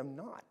glorified him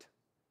not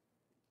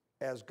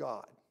as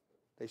God.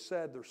 They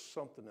said there's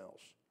something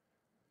else.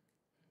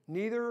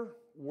 Neither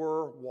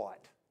were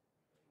what?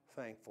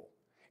 Thankful.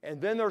 And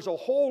then there's a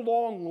whole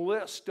long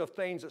list of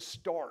things that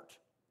start.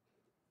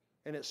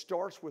 And it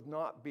starts with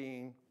not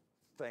being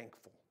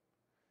thankful.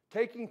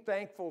 Taking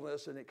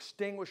thankfulness and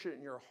extinguish it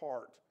in your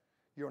heart,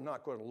 you're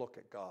not going to look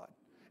at God.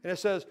 And it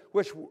says,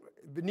 which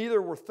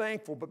neither were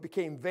thankful, but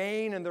became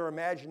vain in their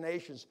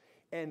imaginations,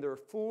 and their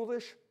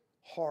foolish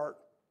heart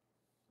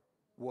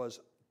was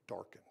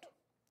darkened.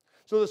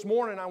 So this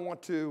morning I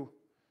want to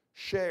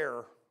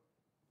share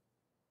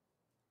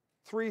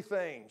 3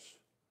 things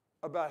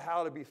about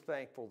how to be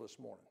thankful this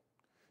morning.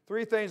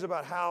 3 things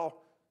about how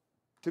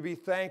to be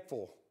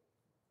thankful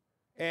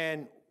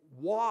and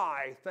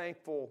why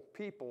thankful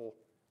people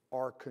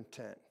are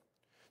content.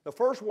 The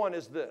first one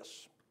is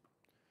this.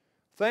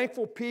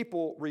 Thankful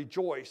people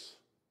rejoice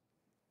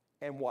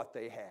in what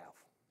they have.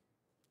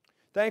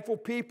 Thankful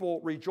people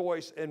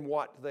rejoice in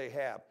what they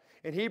have.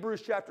 In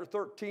Hebrews chapter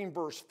 13,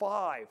 verse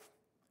 5,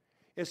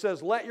 it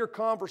says, let your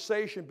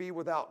conversation be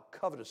without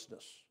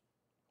covetousness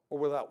or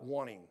without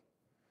wanting,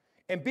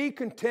 and be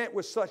content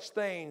with such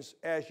things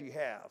as ye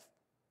have.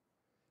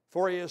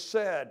 For he has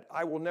said,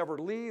 I will never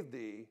leave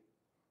thee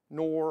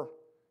nor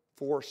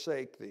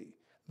forsake thee.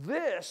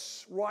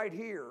 This right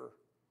here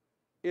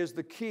is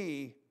the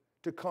key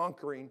to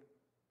conquering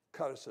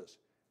covetousness.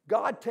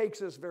 God takes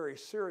this very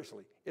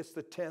seriously. It's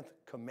the 10th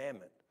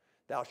commandment.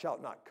 Thou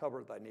shalt not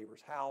covet thy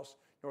neighbor's house,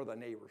 nor thy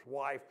neighbor's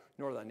wife,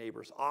 nor thy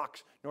neighbor's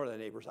ox, nor thy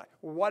neighbor's eye.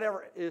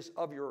 Whatever is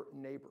of your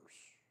neighbors.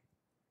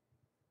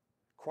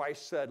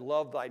 Christ said,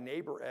 love thy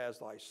neighbor as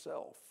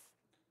thyself,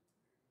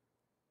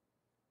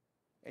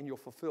 and you'll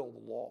fulfill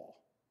the law.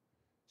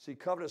 See,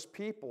 covetous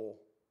people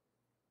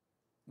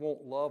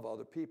won't love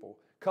other people.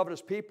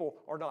 Covetous people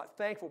are not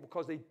thankful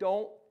because they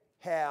don't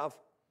have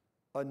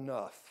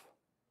enough.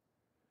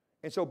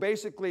 And so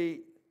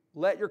basically,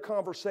 let your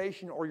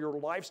conversation or your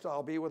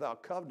lifestyle be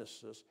without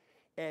covetousness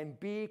and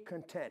be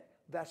content.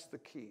 That's the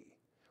key.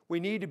 We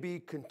need to be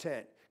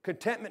content.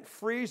 Contentment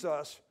frees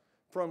us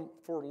from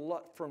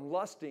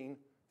lusting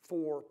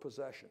for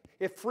possession.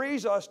 It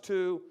frees us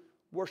to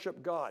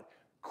worship God.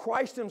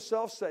 Christ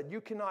himself said,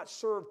 you cannot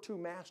serve 2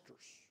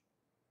 masters.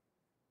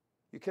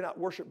 You cannot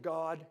worship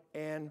God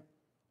and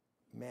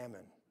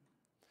mammon.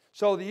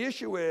 So the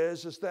issue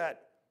is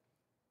that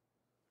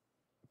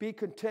be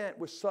content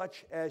with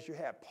such as you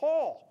have.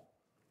 Paul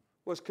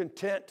was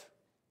content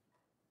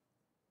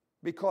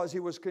because he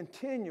was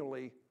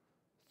continually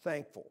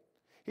thankful.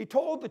 He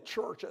told the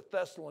church at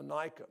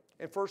Thessalonica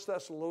in 1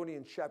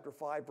 Thessalonians chapter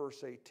 5,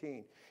 verse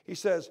 18, he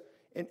says,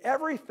 in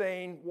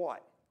everything,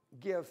 what?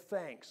 Give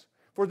thanks.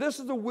 For this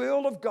is the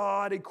will of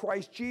God in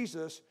Christ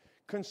Jesus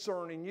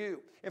concerning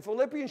you. In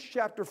Philippians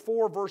chapter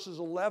 4, verses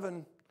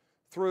 11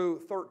 through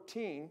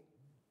 13,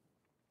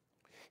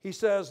 he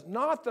says,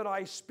 not that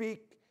I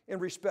speak in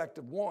respect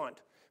of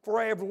want, for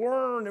I have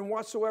learned in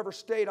whatsoever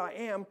state I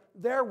am,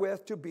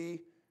 therewith to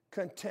be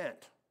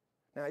content.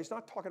 Now, he's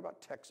not talking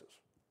about Texas.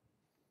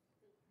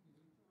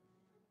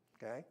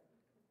 Okay?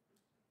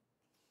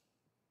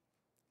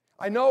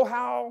 I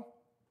know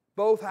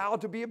both how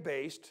to be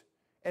abased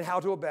and how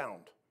to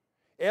abound.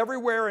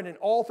 Everywhere and in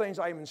all things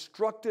I am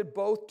instructed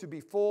both to be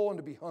full and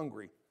to be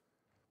hungry,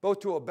 both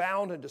to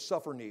abound and to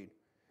suffer need.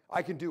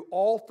 I can do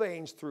all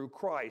things through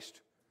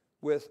Christ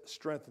with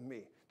strength in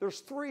me. There's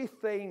 3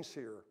 things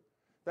here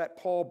that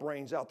Paul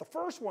brings out. The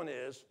first one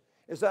is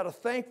that a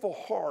thankful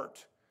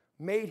heart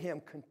made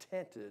him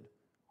contented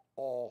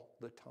all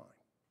the time.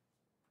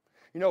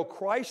 You know,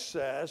 Christ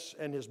says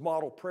in his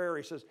model prayer,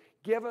 he says,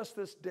 give us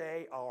this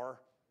day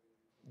our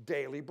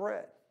daily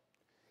bread.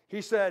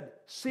 He said,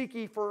 seek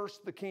ye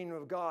first the kingdom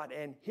of God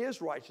and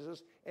his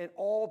righteousness, and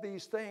all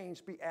these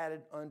things be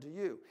added unto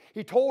you.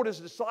 He told his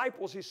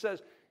disciples, he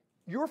says,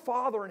 your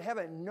Father in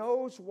heaven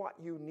knows what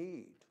you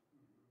need.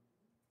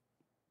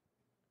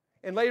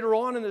 And later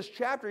on in this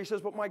chapter, he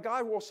says, but my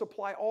God will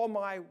supply all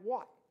my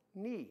what?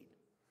 Need,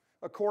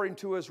 according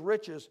to his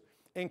riches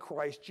in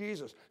Christ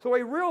Jesus. So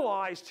he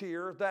realized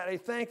here that a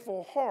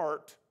thankful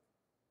heart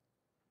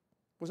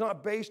was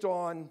not based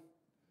on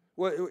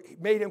what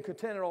made him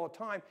contented all the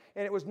time,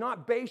 and it was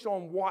not based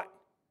on what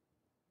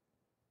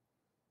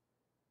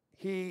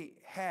he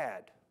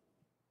had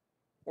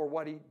or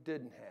what he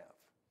didn't have.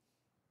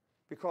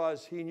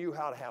 Because he knew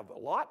how to have a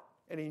lot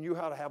and he knew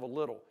how to have a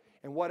little.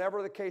 And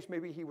whatever the case may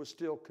be, he was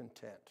still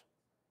content.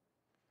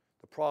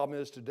 The problem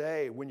is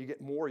today, when you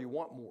get more, you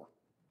want more.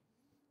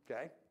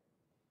 Okay?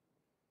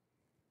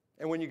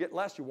 And when you get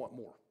less, you want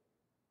more.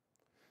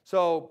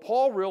 So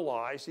Paul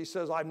realized, he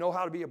says, I know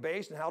how to be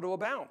abased and how to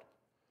abound.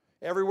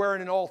 Everywhere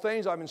and in all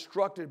things I'm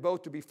instructed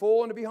both to be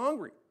full and to be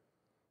hungry,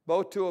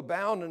 both to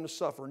abound and to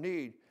suffer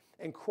need.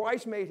 And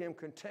Christ made him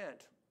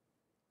content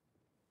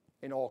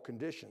in all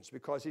conditions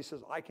because he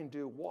says, I can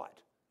do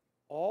what?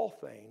 All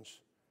things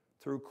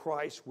through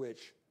Christ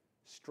which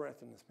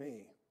strengtheneth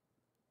me.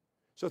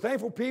 So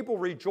thankful people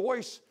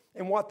rejoice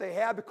in what they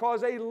have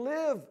because they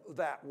live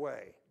that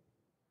way.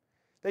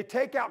 They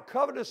take out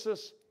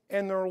covetousness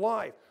in their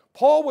life.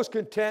 Paul was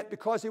content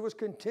because he was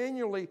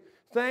continually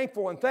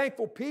thankful, and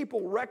thankful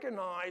people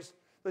recognize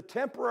the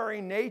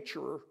temporary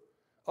nature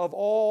of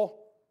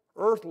all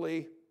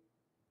earthly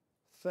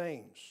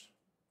things.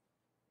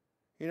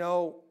 You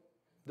know,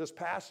 this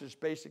passage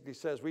basically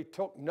says we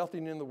took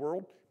nothing in the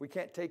world. We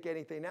can't take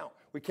anything out.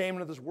 We came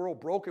into this world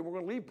broke and we're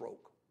going to leave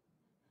broke.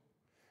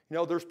 You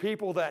know, there's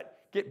people that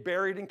get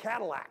buried in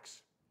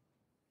Cadillacs.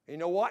 And you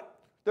know what?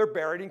 They're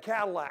buried in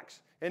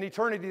Cadillacs. In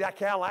eternity, that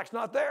Cadillac's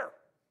not there.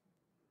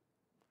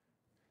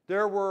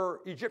 There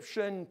were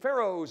Egyptian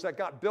pharaohs that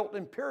got built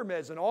in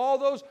pyramids, and all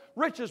those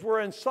riches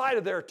were inside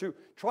of there to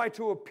try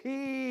to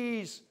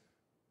appease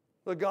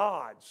the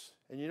gods.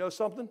 And you know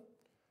something?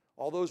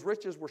 All those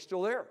riches were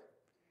still there.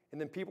 And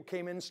then people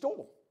came in and stole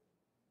them.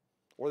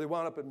 Or they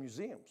wound up in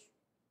museums.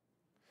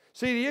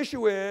 See, the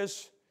issue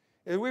is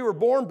we were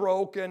born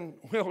broke and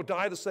we'll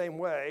die the same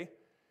way.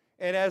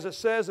 And as it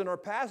says in our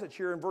passage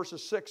here in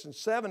verses 6 and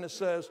 7, it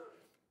says,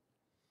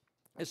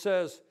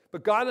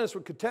 but godliness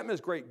with contentment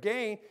is great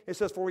gain. It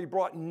says, for we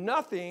brought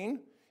nothing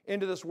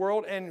into this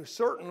world, and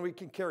certainly we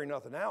can carry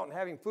nothing out, and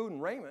having food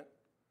and raiment,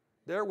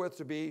 therewith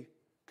to be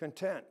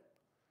content.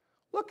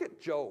 Look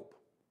at Job,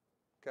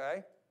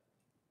 okay?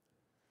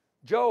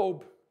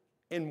 Job,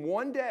 in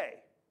one day,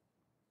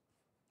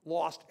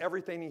 lost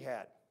everything he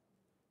had.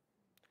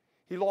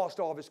 He lost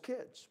all of his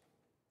kids.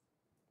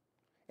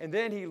 And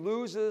then he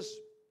loses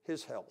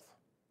his health.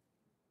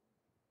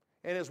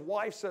 And his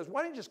wife says,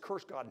 why don't you just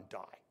curse God and die?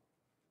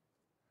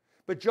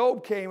 But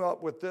Job came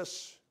up with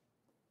this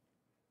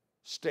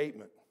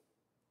statement.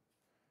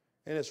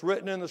 And it's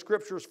written in the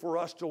scriptures for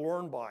us to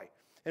learn by.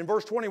 In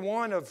verse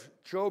 21 of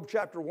Job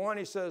chapter 1,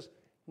 he says,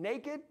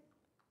 naked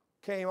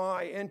came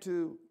I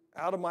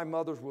out of my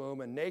mother's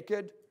womb, and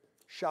naked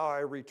shall I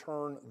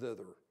return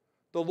thither.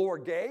 The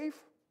Lord gave,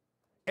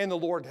 and the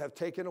Lord have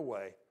taken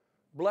away.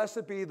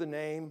 Blessed be the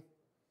name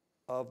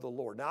of the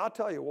Lord. Now, I'll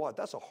tell you what,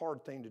 that's a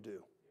hard thing to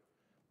do.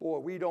 Boy,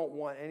 we don't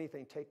want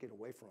anything taken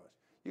away from us.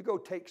 You go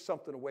take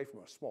something away from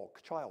a small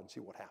child and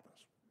see what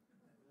happens.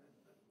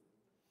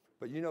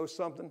 But you know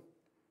something?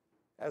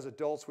 As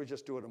adults, we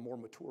just do it in a more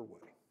mature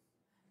way.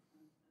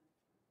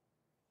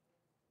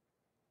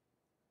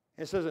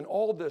 It says, in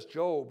all this,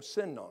 Job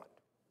sinned not,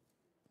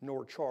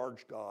 nor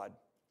charged God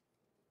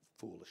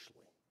foolishly.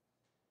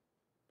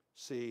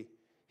 See,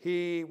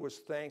 he was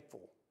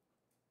thankful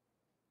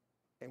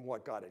in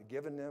what God had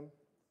given him,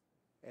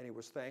 and he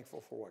was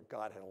thankful for what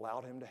God had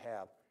allowed him to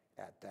have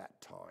at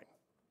that time.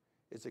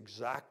 It's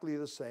exactly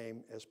the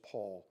same as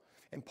Paul.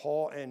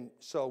 And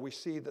so we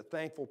see that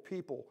thankful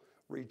people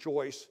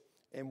rejoice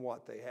in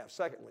what they have.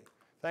 Secondly,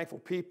 thankful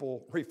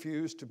people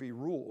refuse to be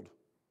ruled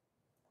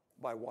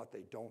by what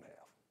they don't have.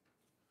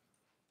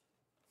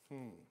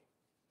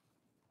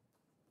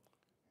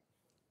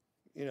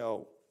 You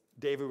know,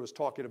 David was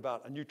talking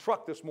about a new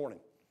truck this morning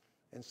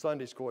in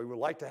Sunday school. He would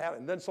like to have it,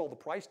 and then saw the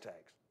price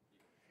tags.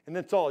 And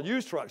then saw a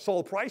used truck,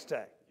 saw the price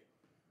tag.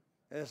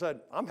 And I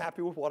said, I'm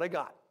happy with what I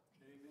got.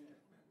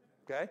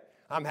 Okay?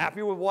 I'm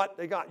happy with what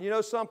they got. You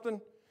know something?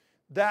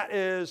 That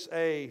is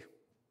a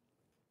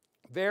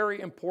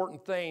very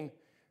important thing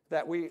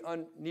that we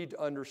need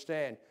to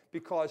understand,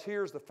 because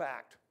here's the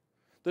fact.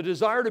 The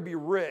desire to be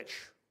rich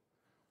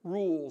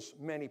rules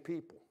many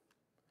people.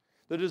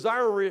 The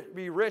desire to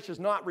be rich is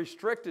not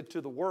restricted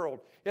to the world.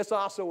 It's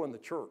also in the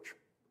church.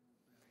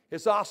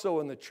 It's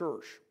also in the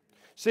church.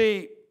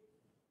 See,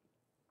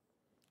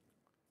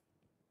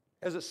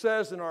 as it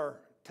says in our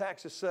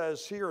text, it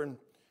says here in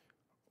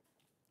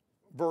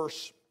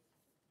verse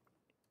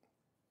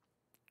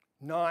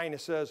 9,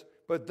 it says,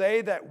 but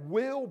they that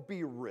will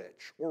be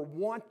rich or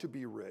want to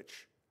be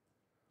rich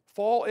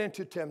fall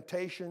into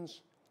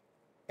temptations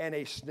and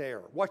a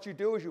snare. What you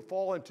do is you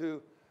fall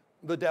into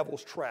the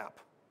devil's trap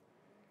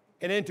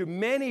and into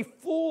many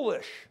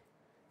foolish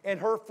and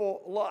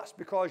hurtful lusts,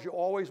 because you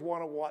always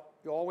want what?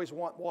 You always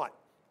want what?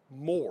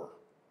 More.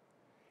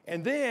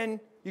 And then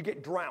you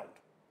get drowned.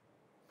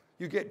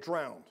 You get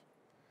drowned.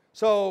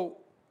 So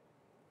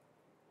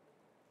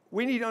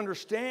we need to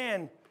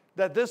understand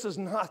that this is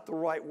not the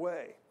right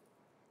way.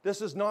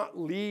 This is not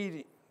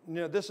leading,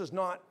 this is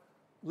not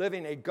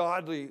living a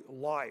godly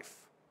life.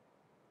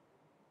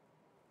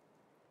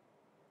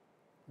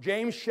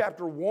 James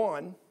chapter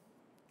 1,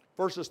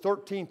 verses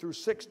 13 through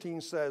 16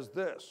 says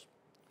this.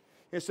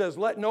 It says,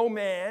 let no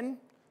man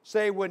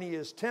say when he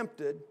is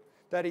tempted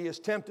that he is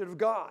tempted of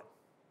God.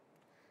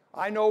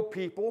 I know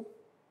people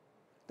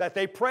that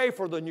they pray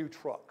for the new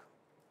truck.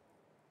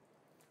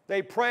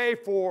 They pray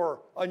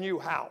for a new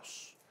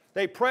house.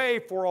 They pray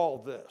for all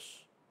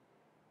this.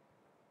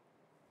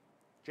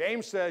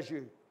 James says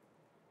you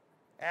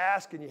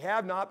ask and you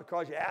have not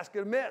because you ask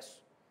it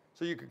amiss,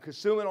 so you can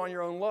consume it on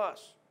your own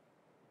lust.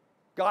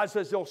 God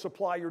says he'll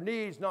supply your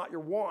needs, not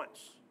your wants.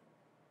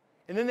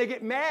 And then they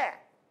get mad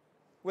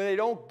when they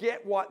don't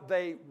get what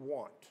they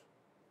want.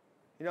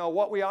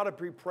 What we ought to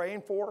be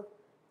praying for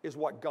is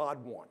what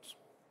God wants.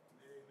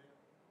 Amen.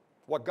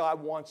 What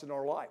God wants in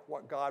our life,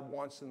 what God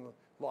wants in the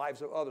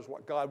lives of others,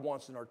 what God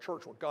wants in our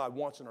church, what God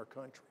wants in our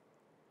country.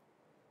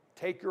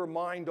 Take your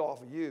mind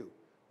off of you.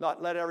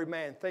 Not let every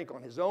man think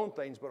on his own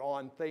things, but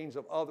on things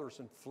of others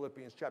in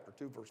Philippians chapter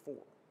 2, verse 4.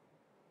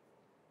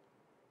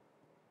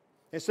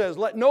 It says,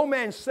 let no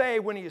man say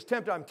when he is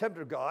tempted, I'm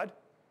tempted of God.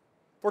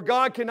 For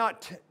God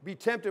cannot be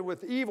tempted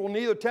with evil,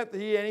 neither tempteth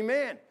he any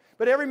man.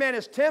 But every man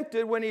is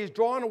tempted when he is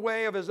drawn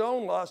away of his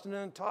own lust and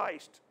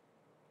enticed.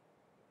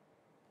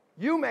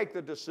 You make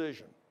the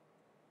decision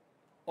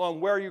on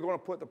where you're going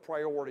to put the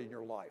priority in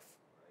your life.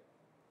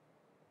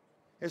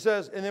 It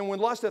says, and then when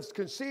lust hath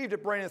conceived,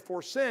 it bringeth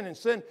forth sin, and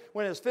sin,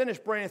 when it is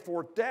finished, bringeth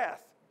forth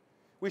death.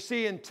 We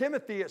see in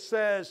Timothy it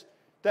says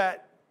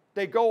that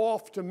they go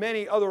off to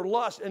many other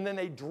lusts, and then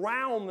they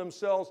drown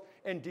themselves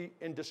in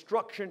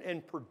destruction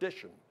and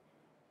perdition.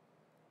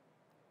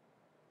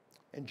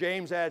 And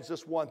James adds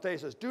this one thing. He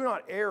says, do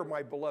not err,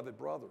 my beloved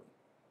brethren.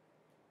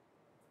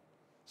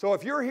 So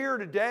if you're here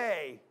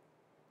today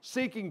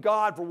seeking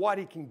God for what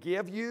he can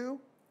give you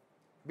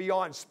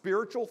beyond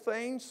spiritual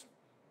things,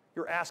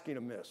 you're asking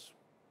amiss.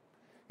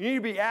 You need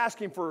to be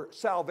asking for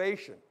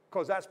salvation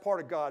because that's part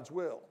of God's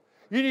will.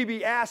 You need to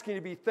be asking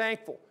to be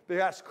thankful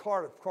because that's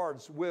part of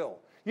God's will.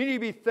 You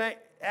need to be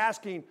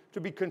asking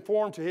to be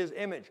conformed to his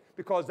image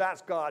because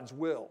that's God's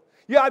will.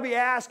 You ought to be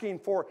asking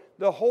for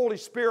the Holy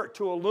Spirit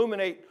to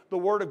illuminate the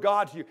Word of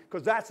God to you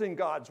because that's in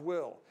God's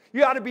will.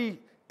 You ought to be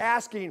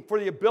asking for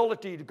the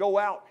ability to go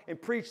out and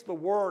preach the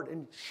Word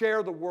and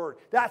share the Word.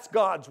 That's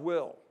God's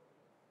will.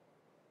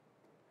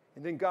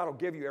 And then God will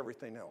give you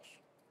everything else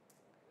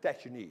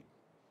that you need.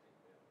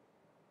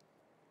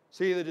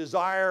 See, the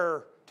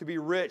desire to be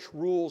rich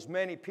rules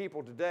many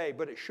people today,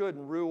 but it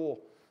shouldn't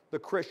rule the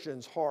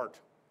Christian's heart.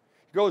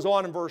 It goes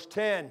on in verse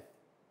 10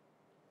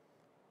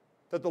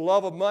 that the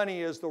love of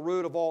money is the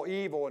root of all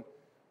evil. And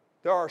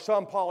there are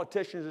some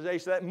politicians today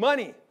say that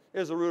money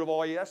is the root of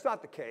all evil. That's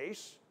not the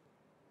case.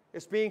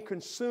 It's being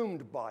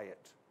consumed by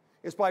it.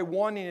 It's by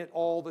wanting it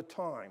all the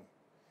time.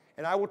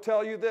 And I will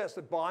tell you this,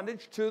 that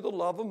bondage to the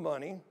love of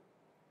money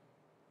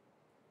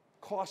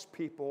costs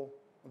people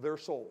their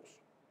souls.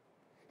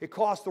 It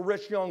cost the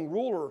rich young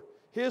ruler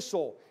his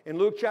soul. In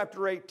Luke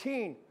chapter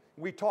 18,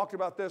 we talked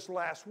about this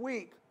last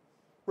week.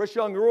 Rich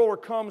young ruler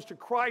comes to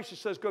Christ. He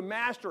says, good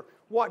master,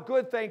 what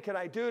good thing can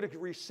I do to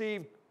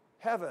receive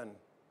heaven?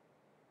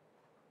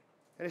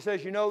 And he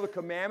says, you know the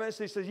commandments?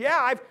 He says, yeah,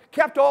 I've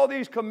kept all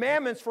these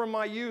commandments from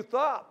my youth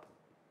up.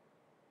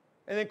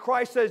 And then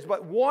Christ says,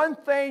 but one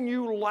thing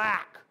you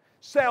lack.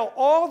 Sell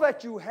all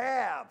that you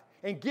have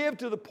and give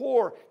to the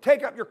poor.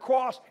 Take up your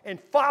cross and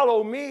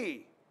follow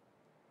me.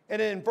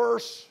 And in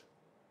verse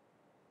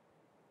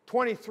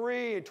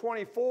 23 and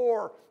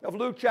 24 of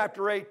Luke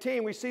chapter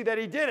 18, we see that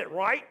he did it,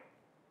 right?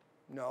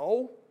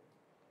 No.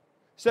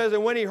 It says,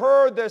 and when he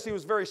heard this, he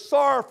was very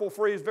sorrowful,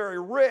 for he was very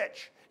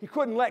rich. He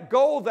couldn't let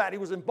go of that. He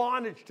was in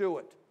bondage to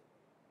it.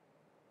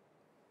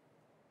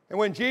 And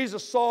when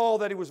Jesus saw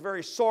that he was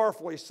very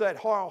sorrowful, he said,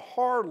 how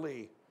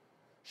hardly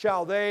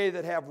shall they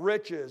that have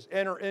riches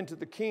enter into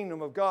the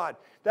kingdom of God.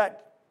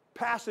 That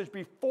passage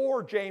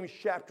before James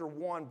chapter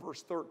 1,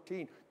 verse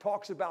 13,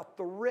 talks about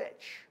the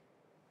rich.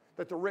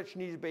 That the rich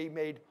need to be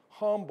made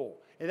humble.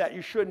 And that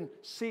you shouldn't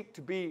seek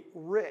to be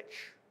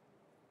rich.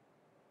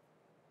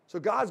 So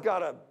God's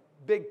got a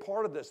big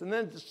part of this. And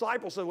then the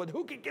disciples said, well,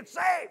 who can get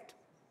saved?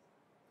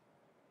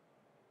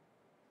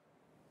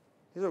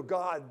 He said,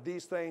 God,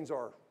 these things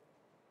are,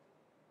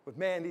 with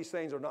man, these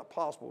things are not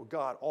possible. With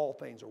God, all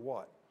things are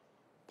what?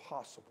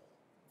 Possible.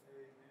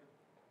 Amen.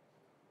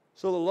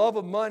 So the love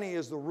of money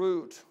is the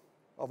root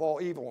of all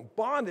evil. And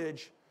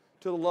bondage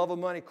to the love of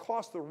money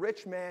cost the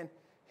rich man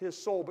his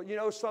soul. But you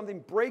know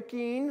something?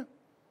 Breaking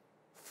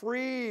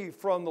free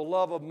from the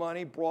love of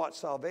money brought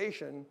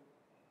salvation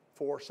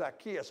for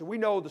Zacchaeus. And we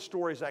know the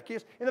story of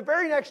Zacchaeus. In the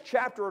very next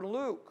chapter in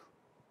Luke,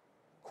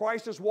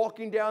 Christ is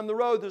walking down the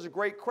road. There's a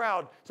great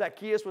crowd.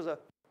 Zacchaeus was a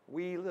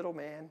wee little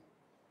man.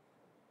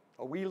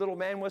 A wee little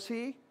man was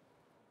he?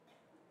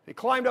 He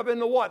climbed up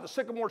into what? The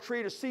sycamore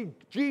tree to see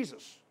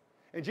Jesus.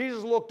 And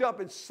Jesus looked up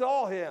and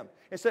saw him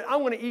and said, I'm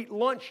going to eat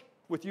lunch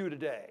with you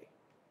today.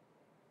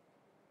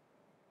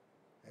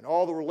 And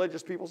all the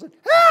religious people said,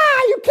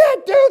 you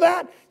can't do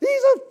that.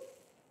 He's a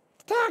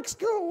tax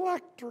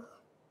collector.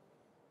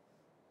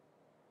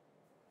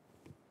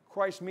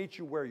 Christ meets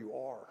you where you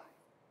are,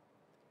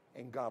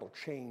 and God will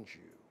change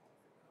you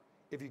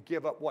if you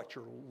give up what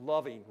you're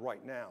loving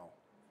right now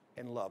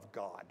and love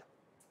God.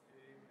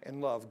 And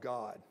love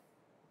God.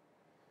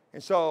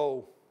 And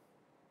so,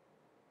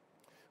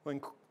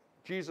 when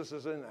Jesus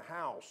is in the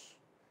house,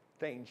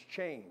 things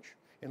change.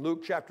 In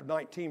Luke chapter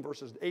 19,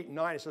 verses 8 and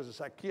 9, it says,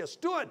 Zacchaeus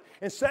stood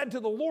and said to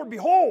the Lord,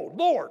 Behold,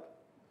 Lord,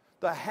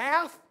 the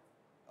half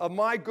of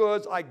my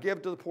goods I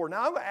give to the poor.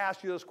 Now I'm going to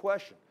ask you this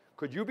question.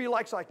 Could you be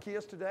like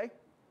Zacchaeus today?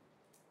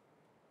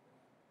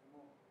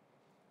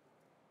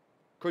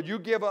 Could you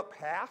give up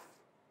half?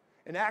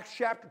 In Acts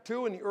chapter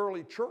 2, in the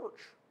early church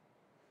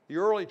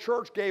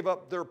gave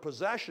up their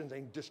possessions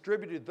and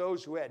distributed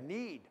those who had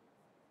need.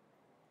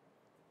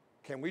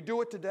 Can we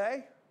do it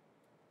today?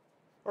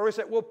 Or we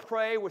say, we'll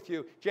pray with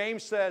you.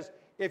 James says,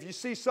 if you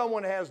see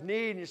someone has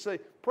need and you say,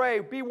 pray,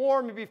 be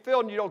warm and be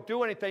filled, and you don't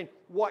do anything,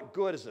 what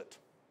good is it?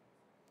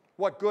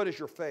 What good is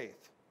your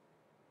faith?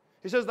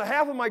 He says, the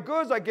half of my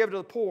goods I give to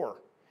the poor.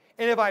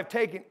 And if I've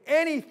taken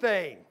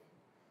anything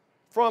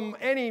from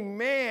any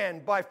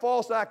man by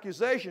false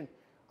accusation,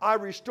 I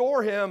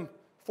restore him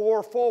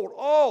fourfold.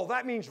 Oh,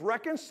 that means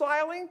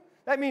reconciling?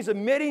 That means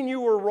admitting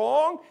you were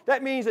wrong?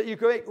 That means that you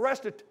can make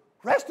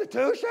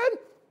restitution?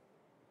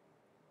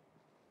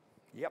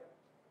 Yep.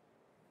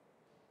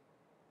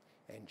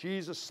 And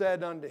Jesus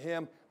said unto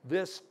him,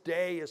 this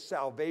day is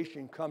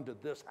salvation come to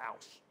this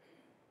house.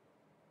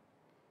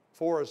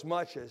 For as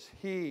much as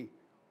he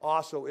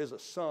also is a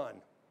son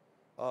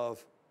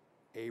of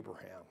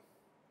Abraham.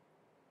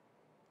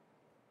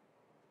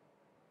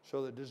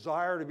 So the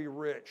desire to be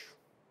rich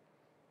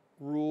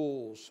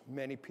rules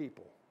many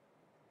people.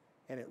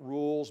 And it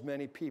rules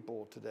many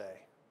people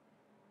today.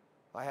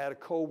 I had a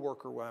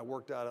co-worker when I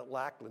worked out at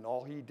Lackland.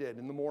 All he did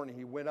in the morning,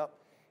 he went up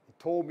and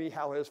told me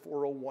how his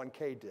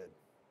 401k did.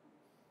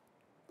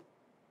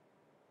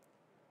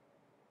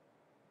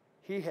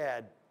 He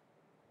had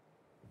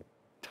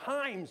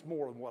times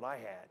more than what I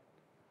had.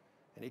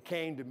 And he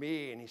came to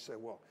me and he said,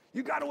 well,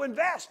 you got to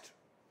invest.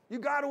 You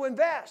got to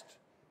invest.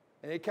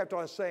 And he kept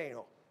on saying,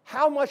 oh,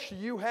 how much do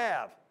you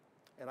have?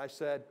 And I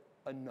said,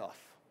 enough.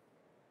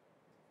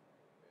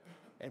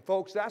 And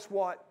folks, that's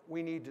what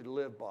we need to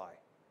live by.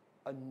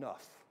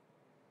 Enough.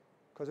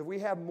 Because if we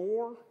have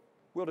more,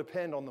 we'll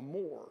depend on the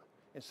more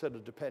instead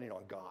of depending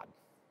on God.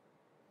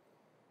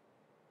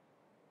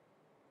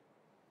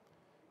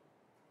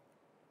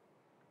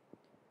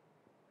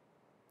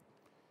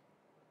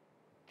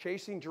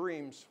 Chasing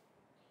dreams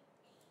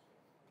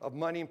of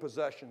money and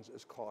possessions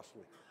is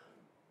costly.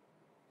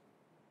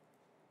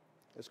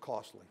 It's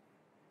costly.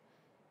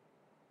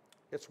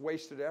 It's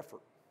wasted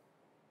effort.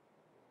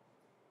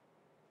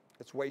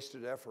 It's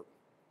wasted effort.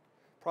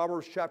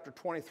 Proverbs chapter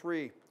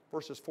 23,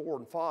 verses 4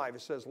 and 5,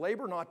 it says,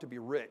 labor not to be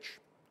rich.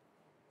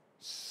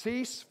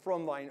 Cease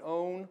from thine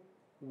own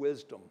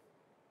wisdom.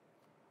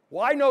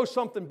 Well, I know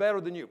something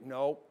better than you.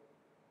 No.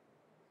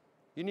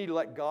 You need to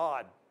let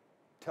God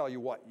tell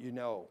you what you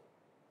know.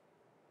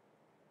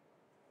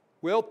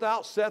 Wilt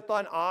thou set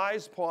thine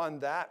eyes upon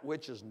that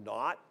which is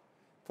not?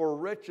 For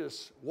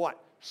riches, what?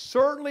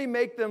 Certainly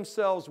make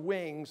themselves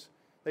wings.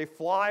 They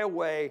fly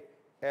away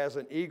as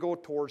an eagle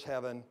towards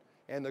heaven,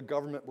 and the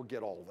government will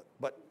get all of it.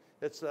 But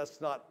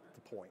that's not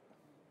the point.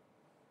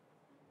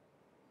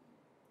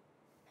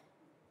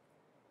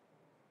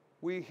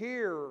 We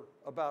hear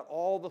about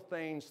all the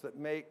things that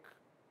make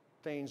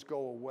things go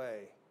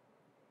away.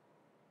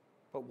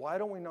 But why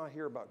don't we not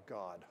hear about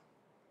God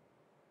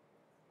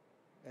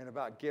and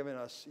about giving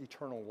us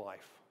eternal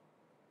life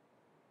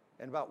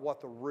and about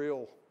what the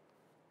real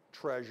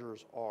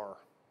treasures are?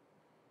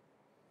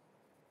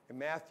 In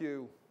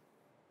Matthew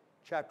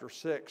chapter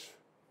 6,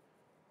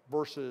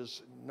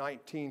 verses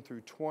 19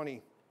 through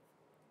 20,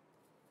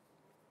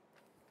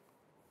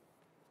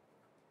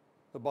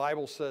 the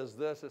Bible says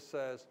this, it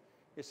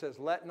says,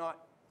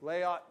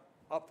 lay out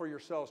up for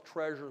yourselves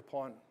treasures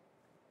upon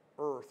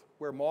earth,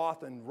 where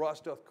moth and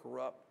rust doth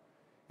corrupt,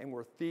 and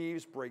where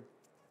thieves break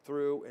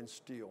through and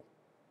steal.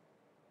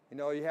 You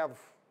know, you have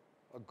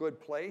a good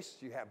place,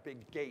 you have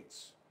big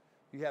gates,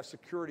 you have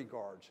security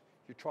guards.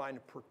 You're trying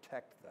to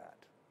protect that.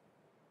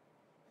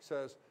 He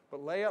says,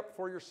 but lay up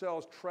for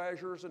yourselves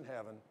treasures in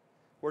heaven,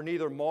 where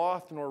neither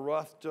moth nor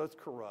rust doth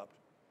corrupt,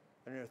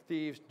 and where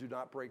thieves do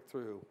not break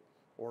through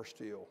or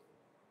steal.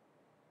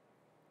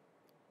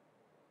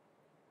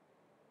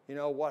 You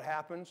know what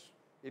happens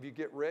if you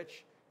get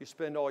rich? You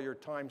spend all your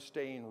time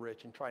staying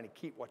rich and trying to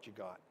keep what you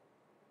got.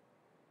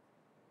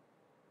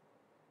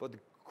 But the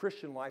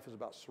Christian life is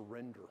about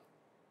surrender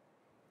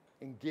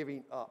and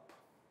giving up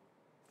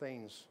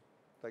things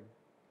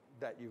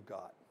that you've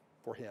got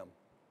for Him.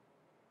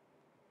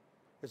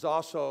 It's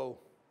also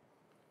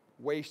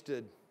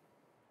wasted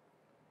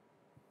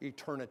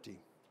eternity.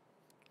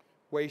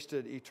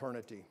 Wasted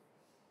eternity.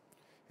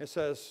 It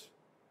says,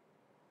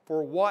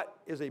 For what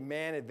is a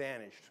man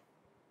advantaged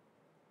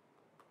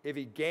if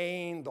he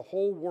gain the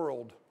whole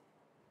world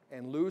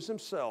and lose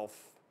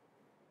himself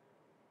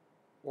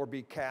or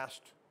be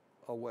cast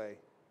away?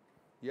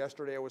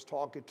 Yesterday I was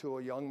talking to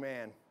a young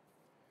man,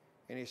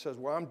 and he says,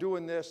 well, I'm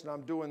doing this, and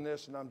I'm doing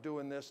this, and I'm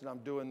doing this, and I'm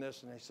doing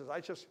this. And he says, I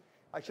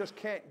just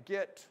can't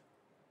get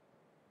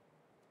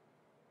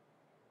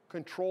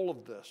control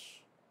of this.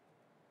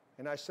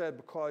 And I said,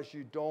 because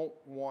you don't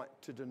want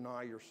to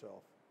deny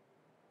yourself.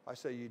 I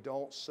say, you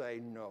don't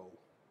say no.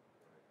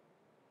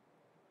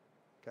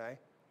 Okay?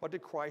 What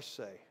did Christ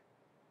say?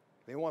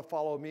 If anyone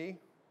follow me,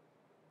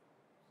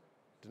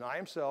 deny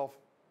himself,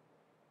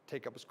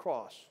 take up his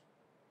cross,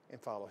 and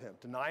follow him.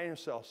 Denying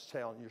himself is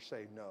telling you,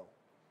 say no.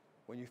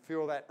 When you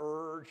feel that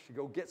urge to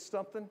go get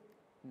something,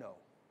 no.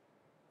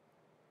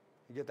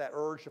 You get that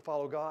urge to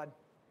follow God,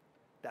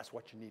 that's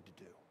what you need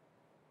to do.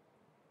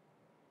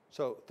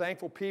 So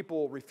thankful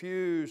people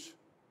refuse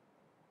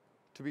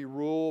to be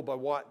ruled by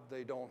what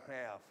they don't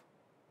have.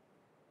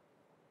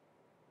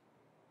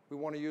 We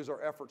want to use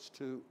our efforts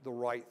to the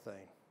right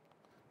thing.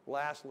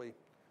 Lastly,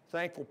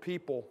 thankful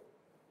people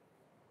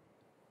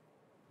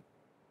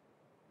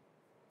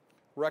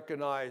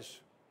recognize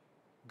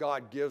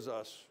God gives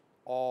us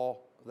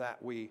all that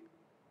we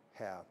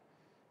have.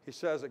 He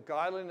says that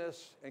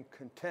godliness and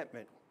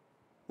contentment,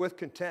 with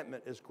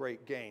contentment is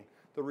great gain.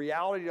 The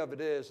reality of it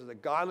is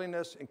that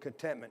godliness and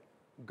contentment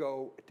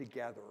go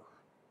together.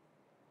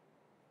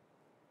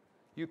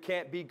 You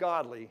can't be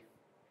godly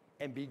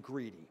and be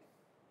greedy.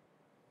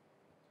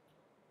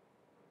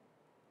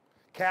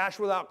 Cash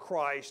without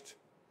Christ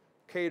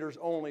caters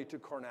only to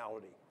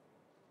carnality.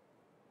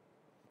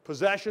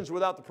 Possessions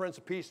without the Prince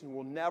of Peace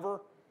will never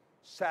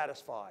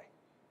satisfy.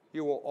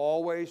 You will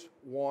always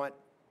want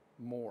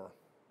more.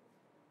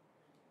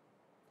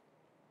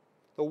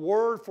 The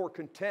word for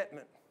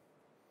contentment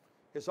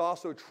is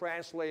also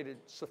translated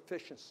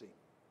sufficiency.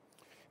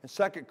 In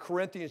 2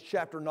 Corinthians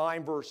chapter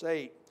 9, verse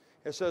 8,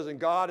 it says, and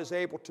God is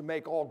able to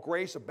make all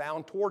grace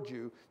abound toward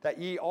you, that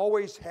ye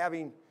always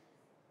having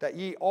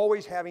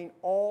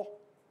all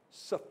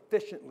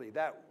sufficiently.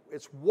 That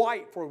it's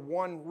white for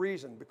one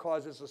reason,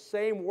 because it's the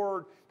same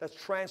word that's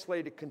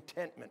translated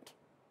contentment.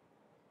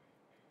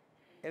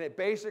 And it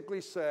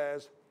basically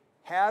says,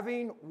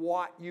 having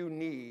what you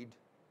need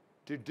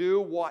to do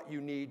what you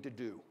need to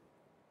do.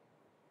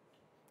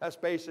 That's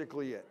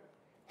basically it.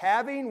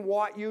 Having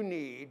what you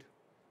need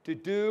to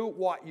do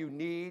what you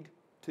need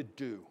to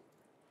do.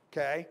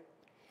 Okay?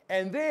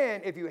 And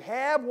then, if you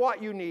have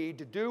what you need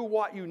to do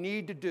what you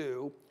need to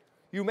do,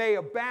 you may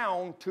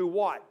abound to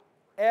what?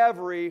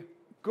 Every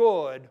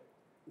good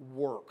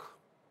work.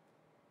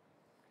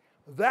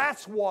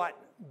 That's what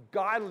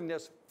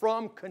godliness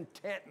from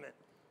contentment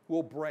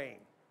will bring.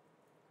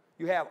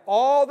 You have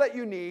all that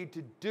you need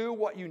to do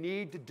what you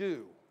need to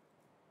do,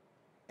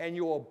 and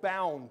you'll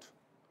abound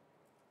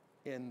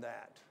in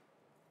that.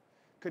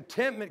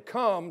 Contentment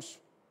comes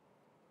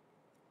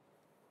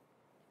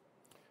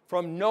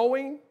from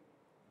knowing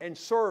and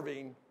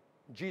serving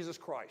Jesus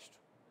Christ.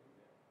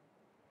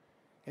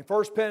 In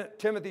 1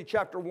 Timothy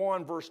chapter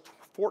 1, verse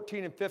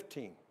 14 and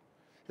 15,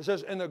 it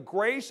says, and the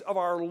grace of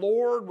our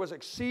Lord was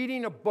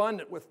exceeding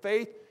abundant with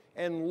faith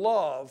and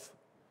love,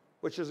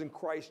 which is in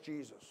Christ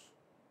Jesus.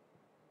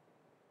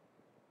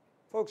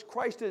 Folks,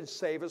 Christ didn't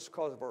save us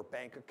because of our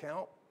bank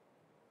account.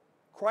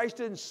 Christ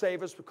didn't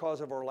save us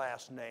because of our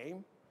last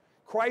name.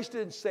 Christ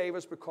didn't save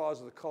us because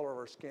of the color of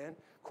our skin.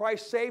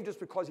 Christ saved us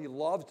because he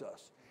loved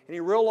us. And he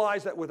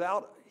realized that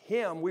without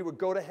him, we would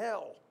go to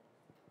hell.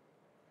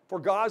 For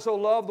God so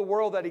loved the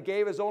world that he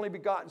gave his only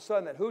begotten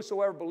Son, that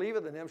whosoever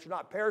believeth in him should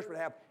not perish but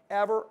have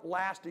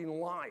everlasting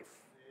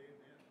life.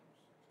 Amen.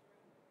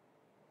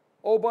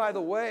 Oh, by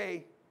the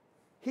way,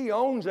 he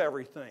owns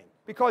everything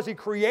because he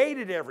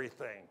created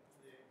everything.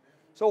 Amen.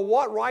 So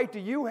what right do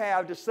you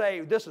have to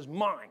say, this is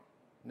mine?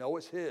 No,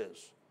 it's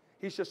his.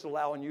 He's just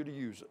allowing you to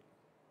use it.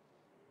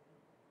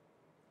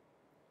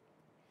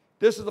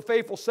 This is the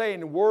faithful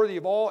saying and worthy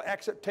of all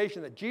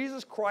acceptation, that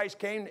Jesus Christ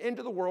came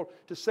into the world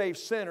to save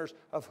sinners,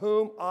 of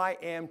whom I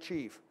am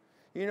chief.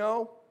 You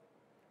know,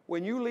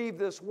 when you leave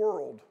this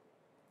world,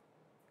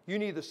 you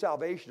need the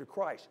salvation of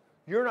Christ.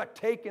 You're not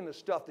taking the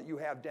stuff that you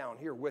have down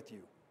here with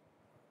you.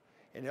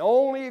 And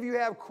only if you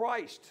have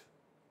Christ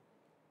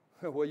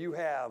will you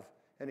have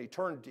an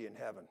eternity in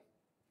heaven.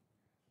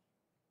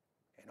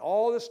 And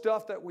all the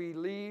stuff that we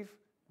leave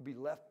will be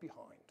left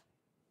behind.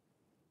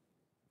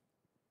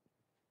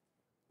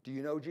 Do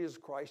you know Jesus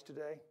Christ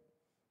today?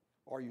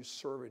 Are you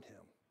serving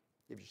him?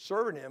 If you're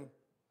serving him,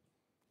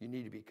 you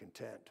need to be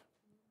content.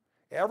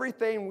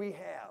 Everything we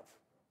have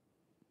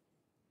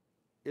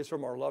is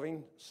from our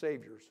loving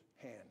Savior's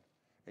hand.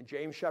 In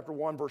James chapter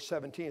 1, verse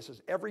 17, it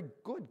says, every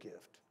good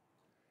gift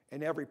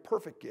and every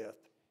perfect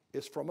gift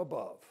is from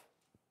above,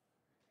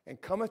 and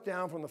cometh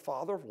down from the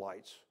Father of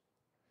lights,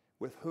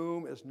 with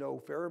whom is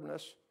no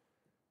variableness,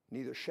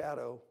 neither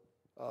shadow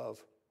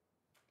of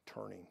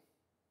turning.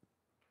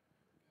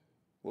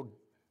 Well,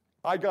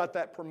 I got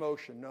that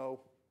promotion.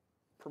 No,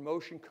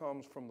 promotion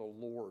comes from the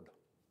Lord.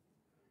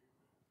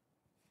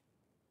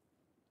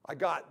 I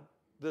got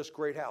this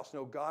great house.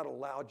 No, God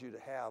allowed you to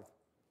have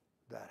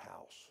that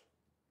house.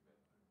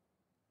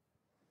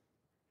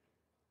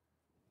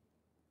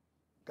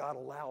 God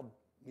allowed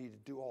me to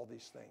do all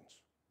these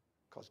things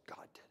because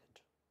God did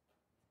it.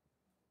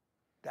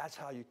 That's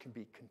how you can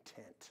be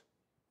content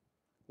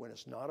when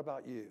it's not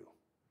about you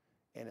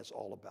and it's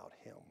all about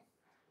Him.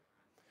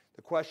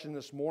 The question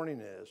this morning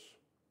is,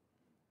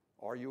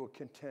 are you a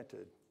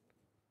contented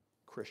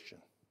Christian?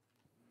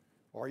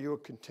 Are you a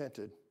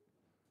contented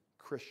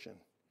Christian?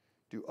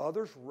 Do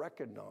others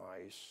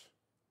recognize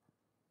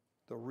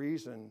the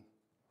reason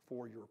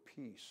for your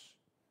peace?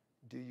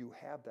 Do you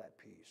have that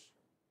peace?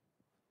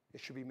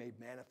 It should be made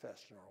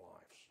manifest in our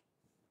lives.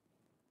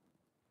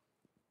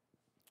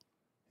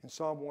 In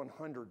Psalm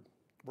 100,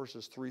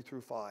 verses 3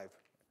 through 5,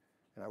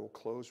 and I will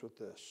close with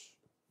this.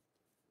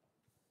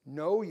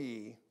 Know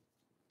ye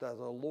that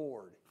the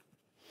Lord,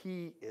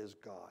 He is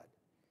God.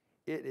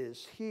 It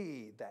is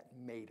He that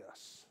made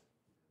us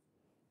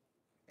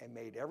and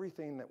made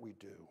everything that we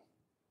do.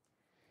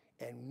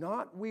 And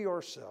not we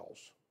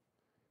ourselves.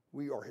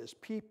 We are His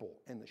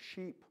people and the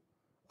sheep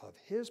of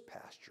His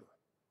pasture.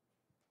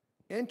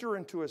 Enter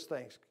into His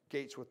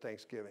gates with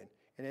thanksgiving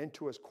and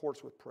into His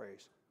courts with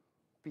praise.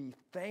 Be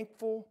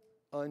thankful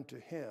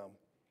unto Him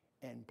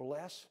and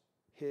bless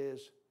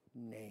His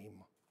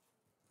name.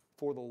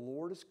 For the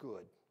Lord is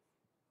good.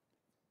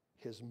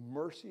 His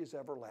mercy is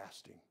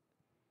everlasting,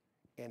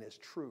 and His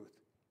truth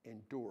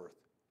endureth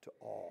to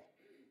all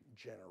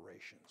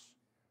generations.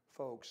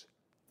 Folks,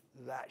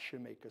 that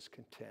should make us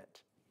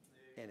content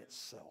in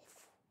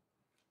itself.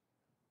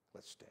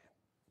 Let's stand.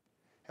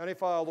 Heavenly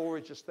Father,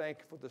 Lord, we just thank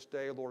you for this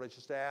day. Lord, I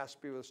just ask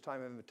you this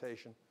time of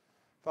invitation.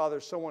 Father,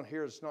 if someone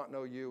here does not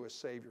know you as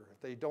Savior, if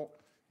they don't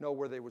know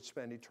where they would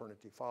spend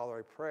eternity, Father,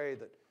 I pray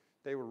that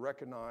they would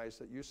recognize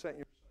that you sent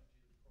your Son,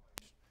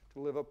 Jesus Christ,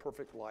 to live a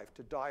perfect life,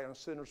 to die on a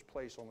sinner's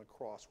place on the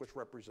cross, which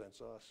represents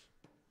us.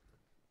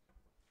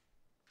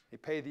 He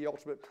paid the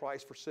ultimate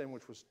price for sin,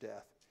 which was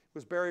death. He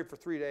was buried for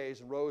 3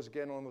 days and rose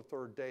again on the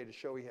third day to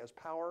show He has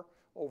power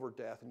over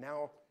death and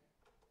now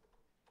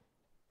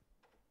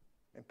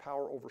and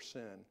power over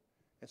sin,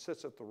 and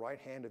sits at the right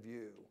hand of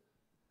you,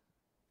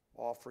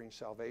 offering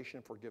salvation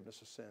and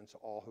forgiveness of sins to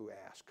all who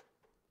ask.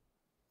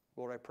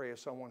 Lord, I pray if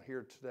someone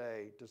here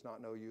today does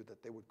not know you,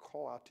 that they would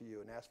call out to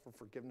you and ask for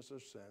forgiveness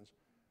of sins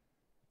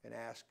and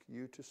ask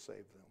you to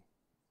save them.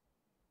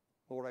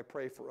 Lord, I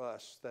pray for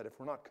us that if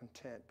we're not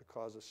content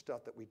because of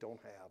stuff that we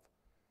don't have,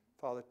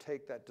 Father,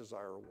 take that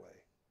desire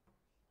away.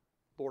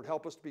 Lord,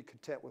 help us to be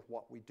content with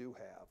what we do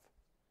have.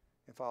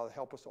 And Father,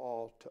 help us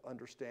all to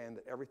understand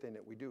that everything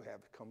that we do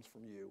have comes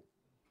from you,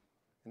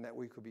 and that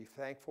we could be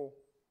thankful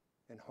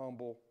and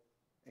humble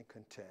and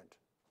content.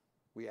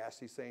 We ask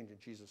these things in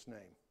Jesus'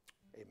 name.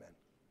 Amen.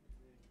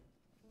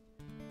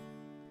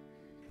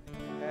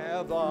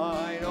 Have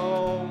thine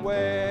own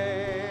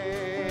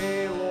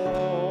way,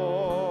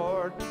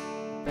 Lord.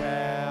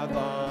 Have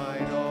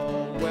thine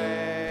own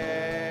way.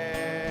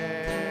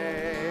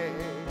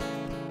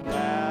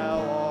 Thou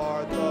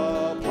art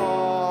the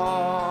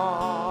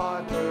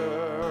potter,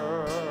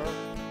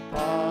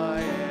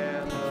 I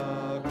am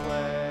the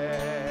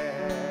clay.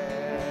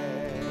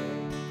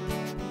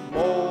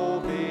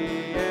 Mold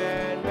me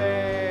and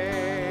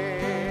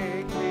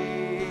make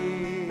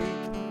me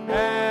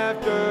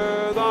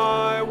after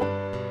thy will,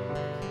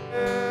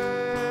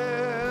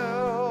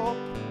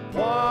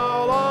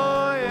 while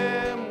I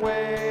am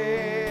waiting,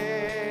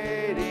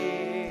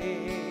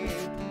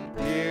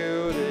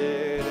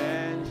 yielded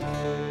and still.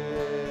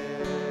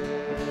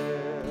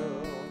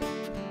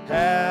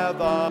 Have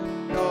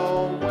thine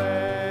own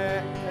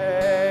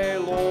way,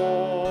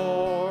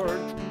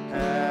 Lord,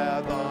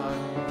 have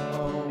thine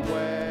own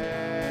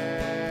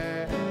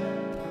way.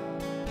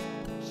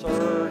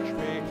 Search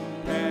me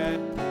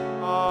and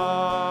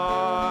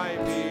I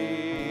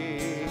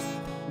be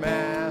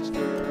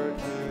master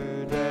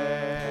today.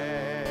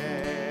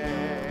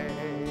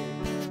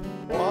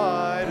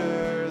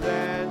 Whiter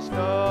than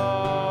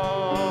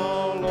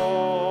snow,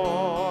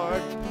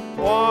 Lord,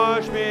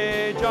 wash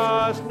me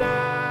just now,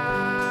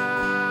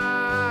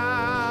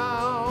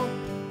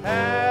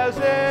 as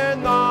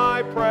in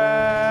thy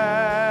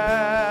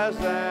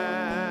presence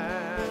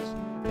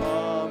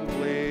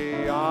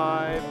humbly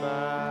I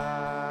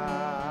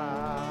bow.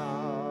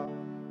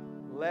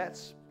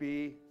 Let's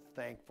be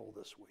thankful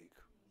this week.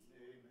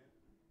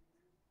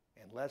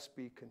 And let's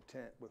be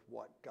content with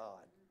what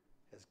God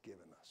has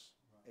given us.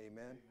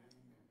 Amen.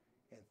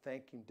 And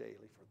thank Him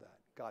daily for that.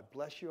 God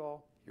bless you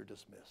all. You're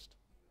dismissed.